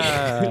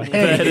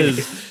that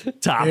is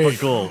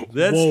topical.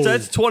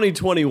 That's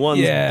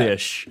 2021's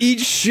dish. Eat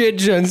shit,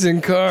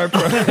 Jensen Karp.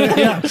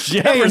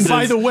 Hey, and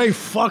by the way,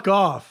 fuck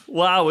off.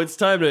 Wow, it's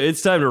time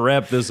to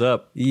wrap this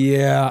up.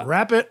 Yeah.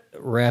 Wrap it.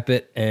 Wrap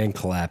it and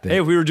clap it.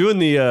 Hey, if we were doing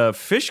the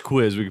fish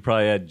quiz, we could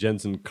probably add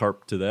Jensen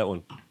Karp to that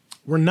one.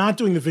 We're not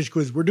doing the fish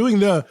quiz. We're doing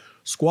the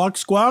squawk,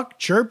 squawk,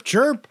 chirp,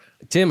 chirp.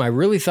 Tim, I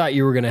really thought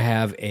you were going to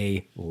have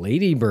a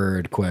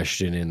ladybird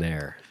question in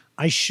there.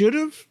 I should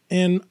have,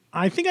 and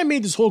I think I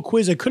made this whole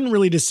quiz. I couldn't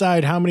really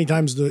decide how many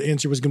times the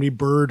answer was going to be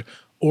bird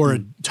or a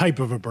type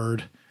of a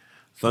bird.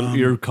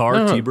 Your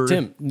car, T-Bird?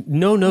 Tim,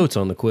 no notes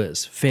on the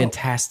quiz.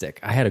 Fantastic.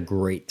 I had a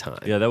great time.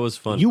 Yeah, that was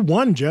fun. You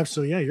won, Jeff,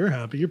 so yeah, you're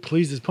happy. You're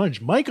pleased as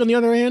punch. Mike, on the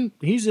other hand,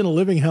 he's in a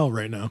living hell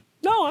right now.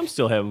 No, I'm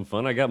still having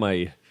fun.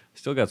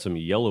 Still got some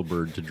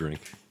Yellowbird to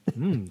drink.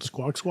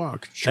 Squawk,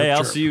 squawk. Chirp, Hey,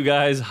 I'll chirp. see you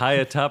guys high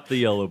atop the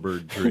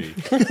Yellowbird tree.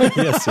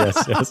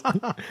 Yes.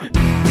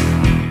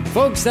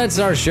 Folks, that's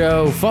our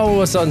show.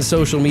 Follow us on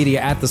social media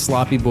at The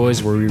Sloppy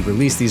Boys, where we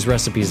release these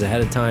recipes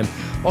ahead of time.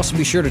 Also,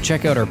 be sure to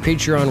check out our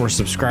Patreon, where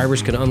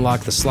subscribers can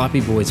unlock The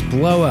Sloppy Boys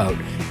Blowout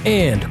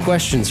and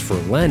Questions for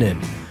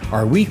Lennon,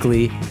 our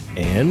weekly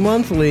and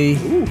monthly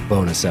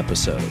bonus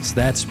episodes.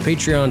 That's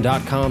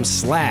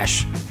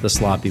patreon.com/The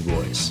Sloppy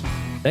Boys.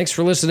 Thanks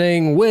for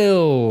listening.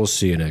 We'll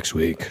see you next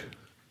week.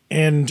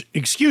 And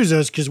excuse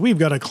us, because we've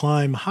got to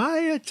climb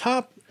high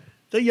atop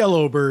the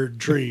Yellowbird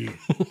tree.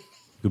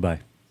 Goodbye.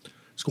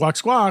 Squawk,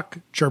 squawk,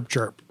 chirp,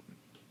 chirp.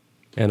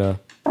 And